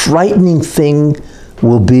most frightening thing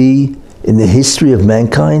will be in the history of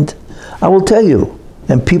mankind? I will tell you,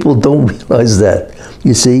 and people don't realize that.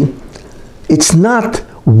 You see, it's not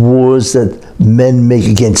wars that men make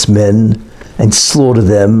against men and slaughter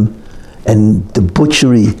them, and the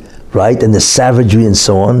butchery, right, and the savagery and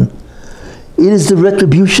so on. It is the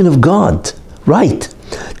retribution of God, right?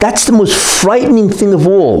 That's the most frightening thing of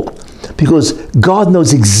all, because God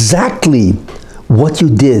knows exactly what you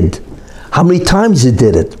did, how many times you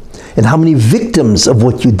did it, and how many victims of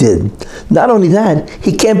what you did. Not only that,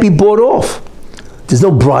 he can't be bought off. There's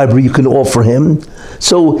no bribery you can offer him.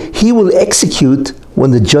 So he will execute,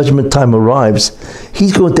 when the judgment time arrives,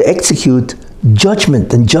 he's going to execute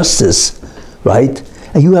judgment and justice, right?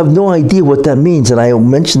 And you have no idea what that means. And I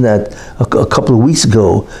mentioned that a couple of weeks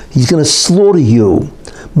ago. He's going to slaughter you.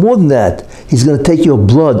 More than that, he's going to take your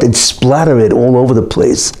blood and splatter it all over the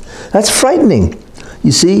place. That's frightening,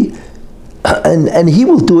 you see? And he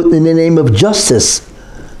will do it in the name of justice,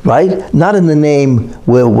 right? Not in the name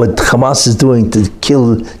where what Hamas is doing to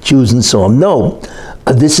kill Jews and so on. No,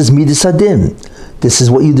 this is Midas Hadin. This is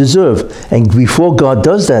what you deserve. And before God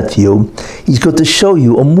does that to you, he's going to show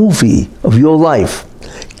you a movie of your life,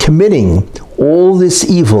 committing all this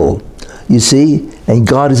evil, you see? And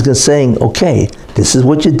God is going to saying, okay, this is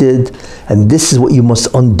what you did, and this is what you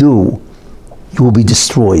must undo. You will be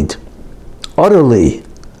destroyed, utterly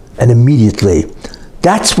and immediately.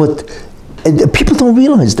 That's what, and people don't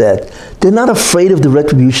realize that. They're not afraid of the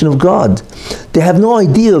retribution of God. They have no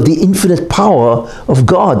idea of the infinite power of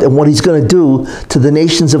God and what he's going to do to the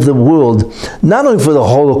nations of the world, not only for the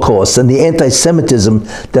Holocaust and the anti-Semitism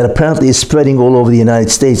that apparently is spreading all over the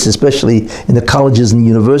United States, especially in the colleges and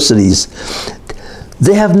universities.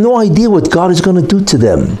 They have no idea what God is going to do to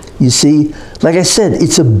them. You see, like I said,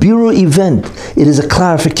 it's a bureau event. It is a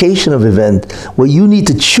clarification of event where you need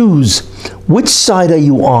to choose which side are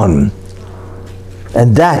you on.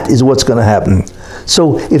 And that is what's going to happen.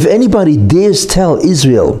 So if anybody dares tell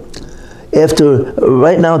Israel, after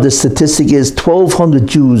right now the statistic is 1,200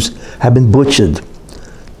 Jews have been butchered.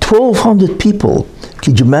 1,200 people.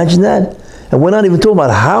 Could you imagine that? And we're not even talking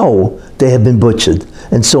about how they have been butchered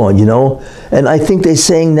and so on, you know. And I think they're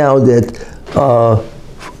saying now that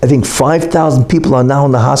I think 5,000 people are now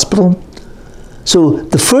in the hospital. So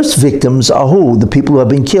the first victims are who? The people who have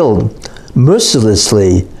been killed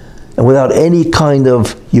mercilessly and without any kind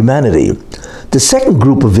of humanity. The second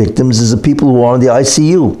group of victims is the people who are in the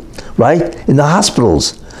ICU, right? In the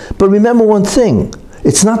hospitals. But remember one thing,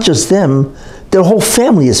 it's not just them, their whole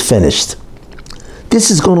family is finished. This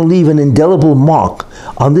is going to leave an indelible mark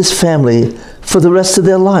on this family for the rest of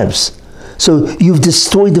their lives. So you've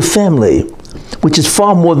destroyed the family, which is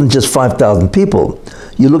far more than just 5,000 people.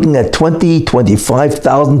 You're looking at 20,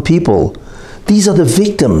 25,000 people. These are the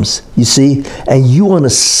victims, you see, and you on a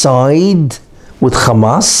side with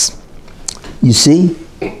Hamas, you see?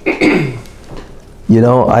 You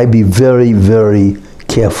know, I'd be very, very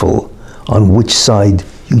careful on which side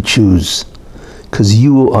you choose, because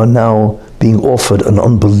you are now being offered an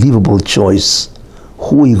unbelievable choice.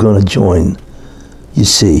 Who are you going to join? You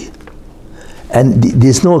see? And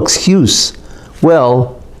there's no excuse.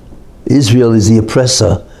 Well, Israel is the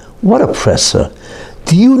oppressor. What oppressor?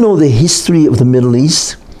 Do you know the history of the Middle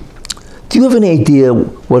East? Do you have any idea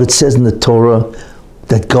what it says in the Torah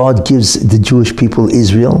that God gives the Jewish people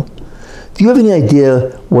Israel? Do you have any idea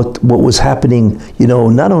what was happening, you know,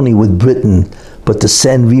 not only with Britain, but the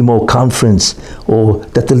San Remo Conference, or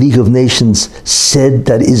that the League of Nations said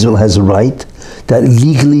that Israel has a right, that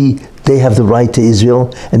legally they have the right to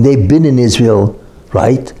Israel, and they've been in Israel,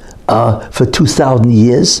 right, for 2,000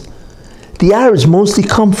 years? The Arabs mostly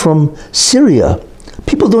come from Syria.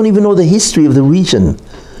 People don't even know the history of the region,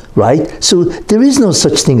 right? So there is no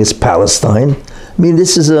such thing as Palestine. I mean,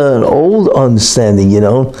 this is an old understanding, you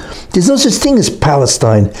know. There's no such thing as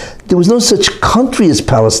Palestine. There was no such country as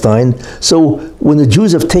Palestine. So when the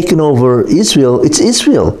Jews have taken over Israel, it's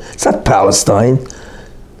Israel. It's not Palestine.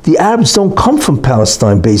 The Arabs don't come from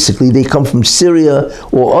Palestine, basically. They come from Syria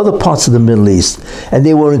or other parts of the Middle East. And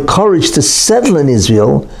they were encouraged to settle in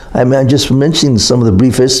Israel. I mean, I'm just mentioning some of the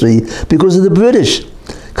brief history because of the British.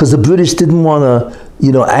 because the British didn't want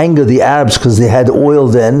to, anger the Arabs because they had oil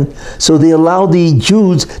then. So they allowed the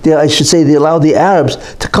Jews, they allowed the Arabs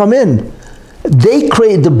to come in.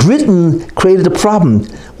 Britain created a problem.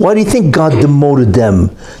 Why do you think God demoted them?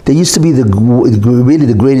 They used to be really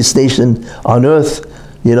the greatest nation on earth,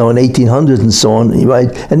 in 1800s and so on, right?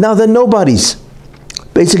 And now they're nobodies.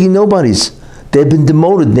 Basically nobodies. They've been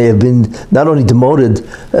demoted. They have been not only demoted,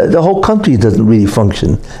 the whole country doesn't really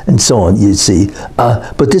function, and so on, you see.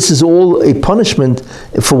 But this is all a punishment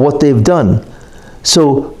for what they've done.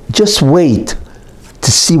 So just wait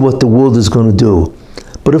to see what the world is going to do.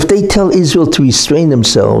 But if they tell Israel to restrain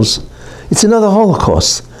themselves, it's another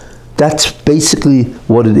Holocaust. That's basically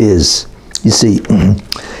what it is. You see,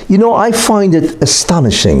 I find it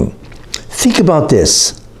astonishing. Think about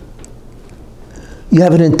this. You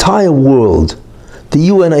have an entire world. The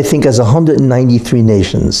UN, I think, has 193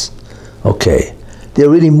 nations. Okay. There are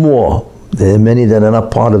really more. There are many that are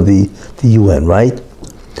not part of the UN, right?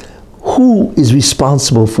 Who is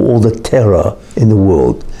responsible for all the terror in the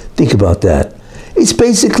world? Think about that. It's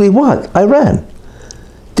basically what? Iran.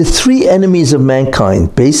 The three enemies of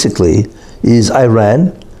mankind, basically, is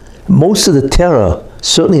Iran. Most of the terror,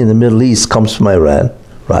 certainly in the Middle East, comes from Iran,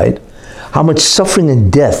 right? How much suffering and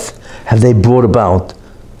death have they brought about?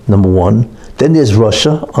 Number one. Then there's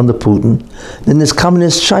Russia under Putin. Then there's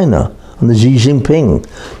communist China under Xi Jinping.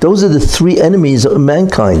 Those are the three enemies of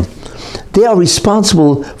mankind. They are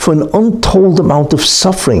responsible for an untold amount of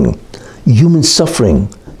suffering, human suffering,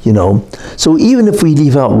 So even if we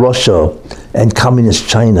leave out Russia and communist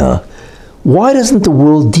China, why doesn't the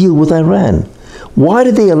world deal with Iran? Why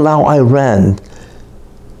do they allow Iran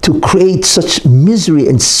to create such misery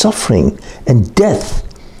and suffering and death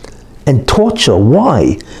and torture?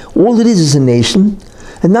 Why? All it is a nation.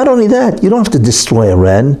 And not only that, you don't have to destroy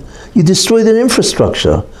Iran. You destroy their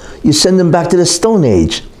infrastructure. You send them back to the Stone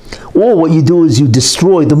Age. Or what you do is you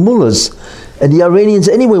destroy the mullahs. And the Iranians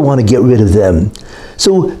anyway want to get rid of them.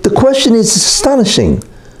 So the question is astonishing.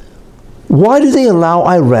 Why do they allow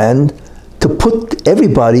Iran to put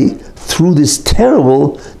everybody through this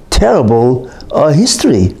terrible, terrible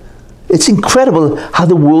history? It's incredible how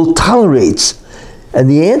the world tolerates. And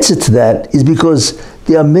the answer to that is because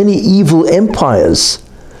there are many evil empires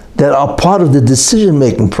that are part of the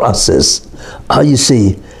decision-making process, you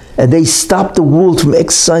see, and they stop the world from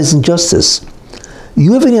exercising justice.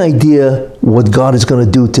 You have any idea what God is going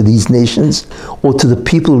to do to these nations or to the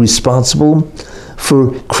people responsible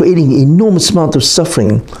for creating enormous amount of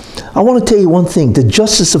suffering? I want to tell you one thing. The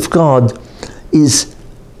justice of God is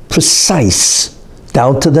precise,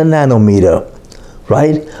 down to the nanometer,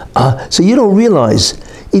 right? So you don't realize,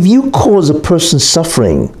 if you cause a person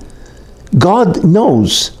suffering, God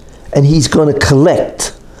knows, and He's going to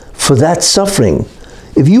collect for that suffering.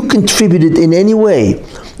 If you contributed in any way,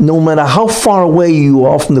 no matter how far away you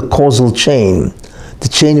are from the causal chain, the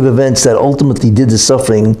chain of events that ultimately did the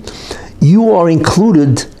suffering, you are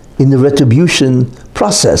included in the retribution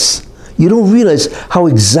process. You don't realize how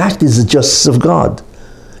exact is the justice of God,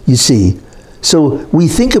 you see. So we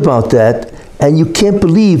think about that, and you can't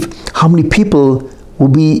believe how many people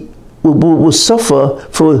will suffer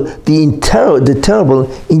for the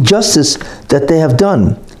terrible injustice that they have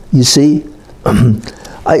done, you see.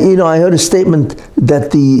 I heard a statement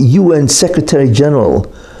that the UN Secretary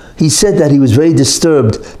General, he said that he was very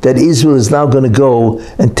disturbed that Israel is now going to go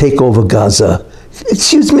and take over Gaza.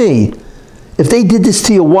 Excuse me, if they did this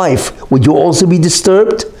to your wife, would you also be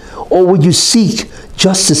disturbed? Or would you seek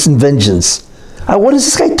justice and vengeance? What is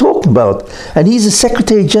this guy talking about? And he's the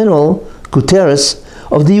Secretary General, Guterres,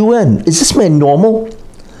 of the UN. Is this man normal?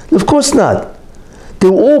 Of course not.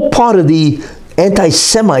 They're all part of the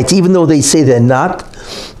anti-Semites, even though they say they're not,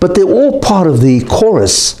 but they're all part of the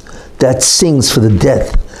chorus that sings for the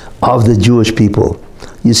death of the Jewish people,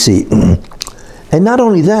 you see. And not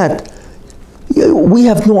only that, we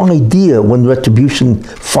have no idea when retribution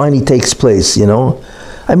finally takes place,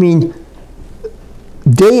 I mean,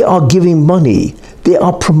 they are giving money, they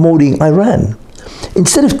are promoting Iran.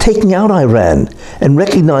 Instead of taking out Iran and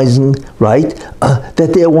recognizing, right,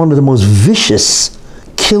 that they are one of the most vicious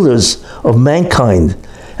killers of mankind,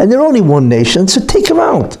 and they're only one nation, so take them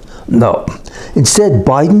out. No. Instead,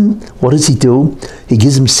 Biden, what does he do? He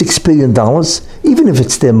gives them $6 billion, even if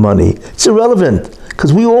it's their money. It's irrelevant,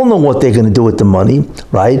 because we all know what they're going to do with the money,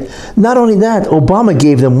 right? Not only that, Obama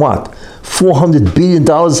gave them what? $400 billion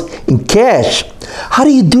in cash. How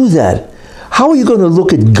do you do that? How are you going to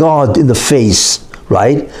look at God in the face,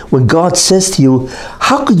 right? When God says to you,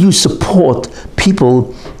 how could you support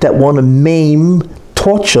people that want to maim,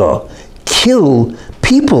 torture, kill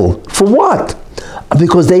people? For what?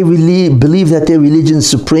 Because they really believe that their religion is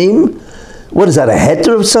supreme? What is that, a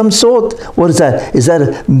heter of some sort? What is that?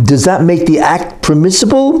 Does that make the act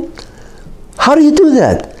permissible? How do you do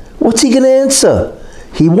that? What's he going to answer?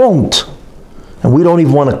 He won't. And we don't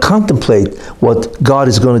even want to contemplate what God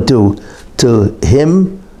is going to do to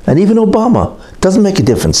him and even Obama. Doesn't make a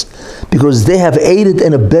difference. Because they have aided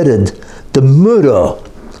and abetted the murder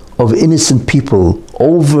of innocent people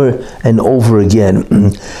over and over again.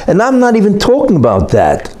 And I'm not even talking about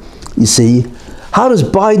that, you see. How does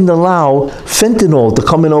Biden allow fentanyl to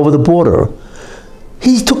come in over the border?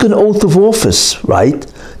 He took an oath of office, right,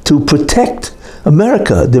 to protect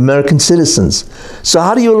America, the American citizens. So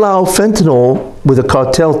how do you allow fentanyl with a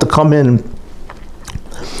cartel to come in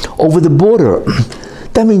over the border?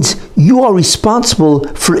 That means you are responsible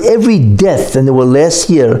for every death. And last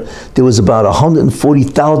year, there was about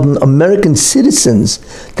 140,000 American citizens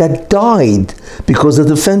that died because of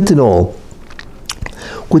the fentanyl,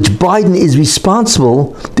 which Biden is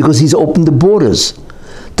responsible because he's opened the borders.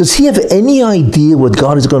 Does he have any idea what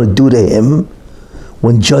God is going to do to him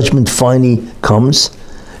when judgment finally comes?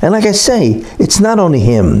 And like I say, it's not only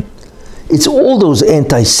him. It's all those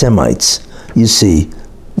anti-Semites, you see,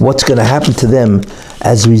 what's going to happen to them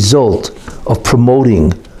as a result of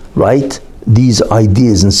promoting, right, these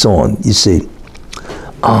ideas and so on, you see.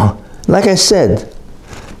 Like I said,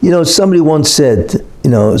 somebody once said,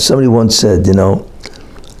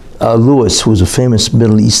 Lewis, who's a famous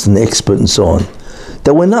Middle Eastern expert and so on,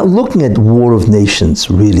 that we're not looking at war of nations,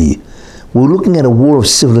 really. We're looking at a war of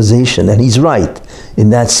civilization, and he's right in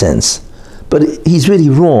that sense. But he's really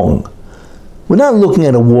wrong. We're not looking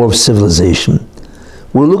at a war of civilization.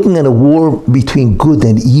 We're looking at a war between good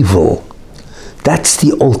and evil. That's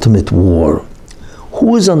the ultimate war.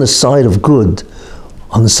 Who is on the side of good,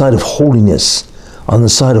 on the side of holiness, on the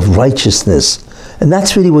side of righteousness? And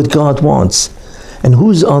that's really what God wants. And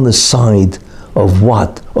who's on the side of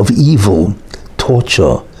what? Of evil,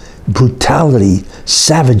 torture, brutality,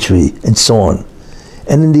 savagery, and so on.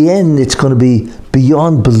 And in the end, it's going to be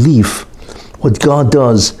beyond belief what God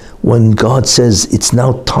does when God says it's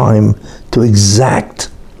now time to exact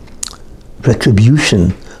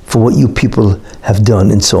retribution for what you people have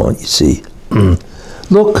done and so on, you see.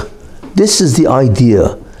 Look, this is the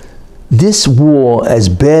idea. This war, as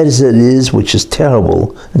bad as it is, which is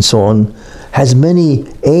terrible and so on, has many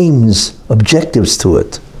aims, objectives to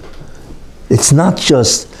it. It's not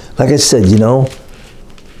just, like I said,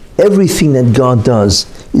 everything that God does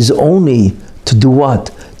is only to do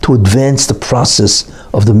what? To advance the process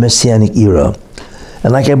of the Messianic era.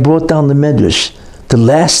 And like I brought down the Medrash, the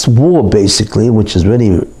last war basically, which is really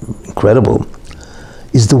incredible,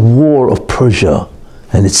 is the war of Persia.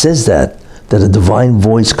 And it says that a divine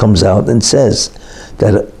voice comes out and says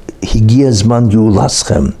that Higia Zman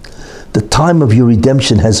Geulaschem, the time of your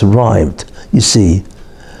redemption has arrived, you see.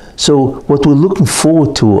 So what we're looking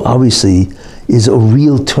forward to, obviously, is a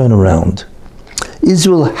real turnaround.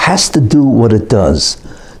 Israel has to do what it does.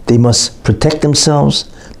 They must protect themselves,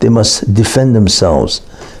 they must defend themselves,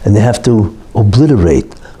 and they have to obliterate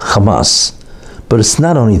Hamas. But it's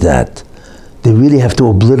not only that. They really have to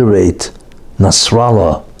obliterate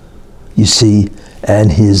Nasrallah, you see,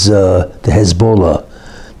 and the Hezbollah.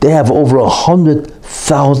 They have over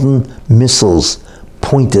 100,000 missiles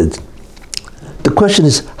pointed. The question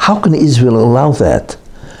is, how can Israel allow that?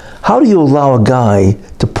 How do you allow a guy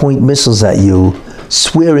to point missiles at you,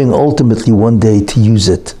 swearing ultimately one day to use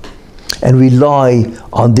it, and rely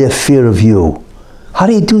on their fear of you? How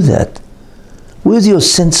do you do that? Where's your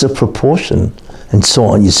sense of proportion and so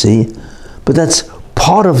on, you see? But that's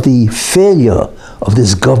part of the failure of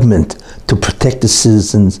this government to protect the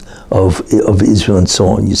citizens of Israel and so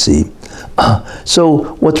on, you see.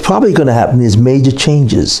 So what's probably going to happen is major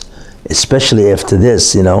changes, especially after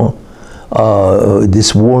this,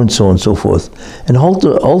 this war and so on and so forth. And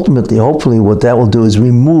ultimately, hopefully, what that will do is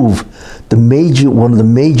remove one of the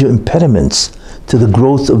major impediments to the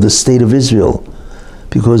growth of the state of Israel.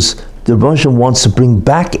 Because the Russian wants to bring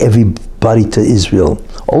back everybody to Israel.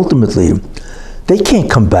 Ultimately, they can't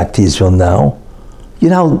come back to Israel now.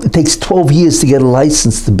 It takes 12 years to get a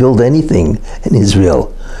license to build anything in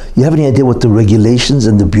Israel. You have any idea what the regulations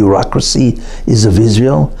and the bureaucracy is of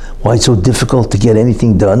Israel? Why it's so difficult to get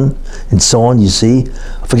anything done and so on, you see?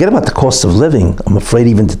 Forget about the cost of living. I'm afraid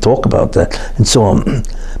even to talk about that and so on.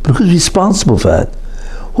 But who's responsible for that?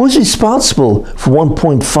 Who's responsible for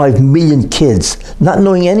 1.5 million kids not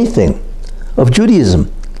knowing anything of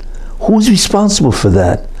Judaism? Who's responsible for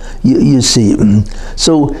that? You see,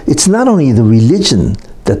 so it's not only the religion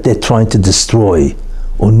that they're trying to destroy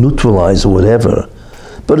or neutralize or whatever,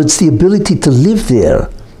 but it's the ability to live there.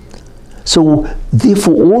 So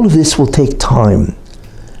therefore all of this will take time.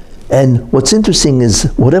 And what's interesting is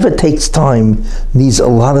whatever takes time needs a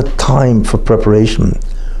lot of time for preparation.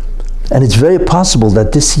 And it's very possible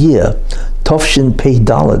that this year, Tovshin Pei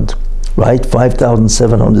Daled, right,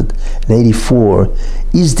 5,784,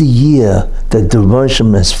 is the year that the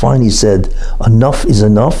Rebbe has finally said, enough is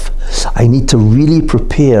enough. I need to really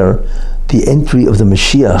prepare the entry of the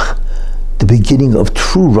Mashiach, the beginning of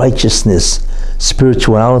true righteousness,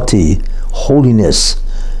 spirituality, holiness,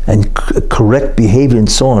 and correct behavior and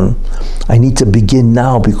so on. I need to begin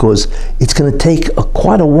now because it's going to take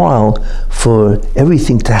quite a while for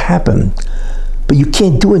everything to happen. But you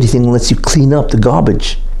can't do anything unless you clean up the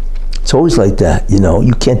garbage. It's always like that, you know.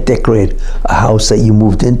 You can't decorate a house that you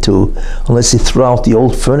moved into unless you throw out the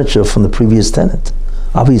old furniture from the previous tenant,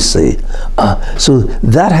 obviously. So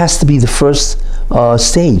that has to be the first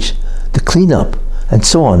stage, the cleanup and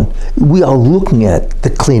so on. We are looking at the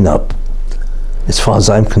cleanup, as far as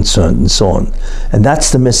I'm concerned, and so on. And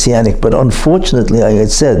that's the Messianic. But unfortunately, like I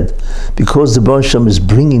said, because the Baruch Shem is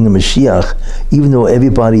bringing the Mashiach, even though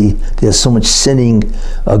everybody, there's so much sinning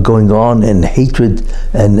going on, and hatred,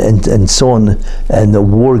 and so on, and the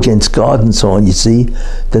war against God and so on, you see,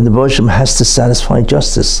 then the Baruch Shem has to satisfy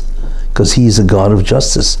justice, because he is a God of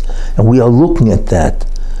justice. And we are looking at that.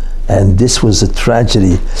 And this was a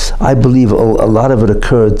tragedy. I believe a lot of it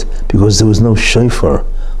occurred because there was no shofar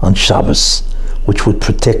on Shabbos, which would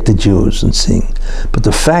protect the Jews and sing. But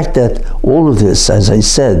the fact that all of this, as I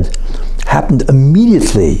said, happened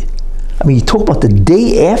immediately. I mean, you talk about the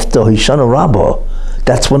day after Hoshana Rabbah,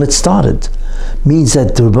 that's when it started. Means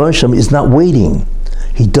that the Rebbe Shem is not waiting.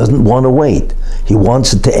 He doesn't want to wait. He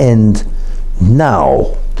wants it to end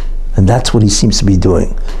now. And that's what he seems to be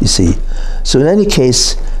doing, you see. So in any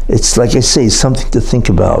case, it's like I say, something to think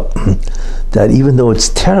about. That even though it's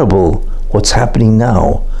terrible what's happening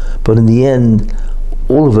now, but in the end,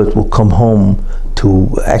 all of it will come home to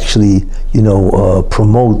actually,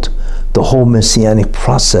 promote the whole Messianic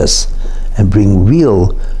process and bring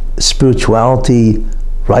real spirituality,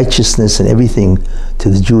 righteousness, and everything to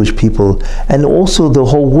the Jewish people, and also the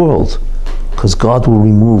whole world, because God will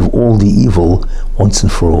remove all the evil once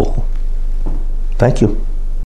and for all. Thank you.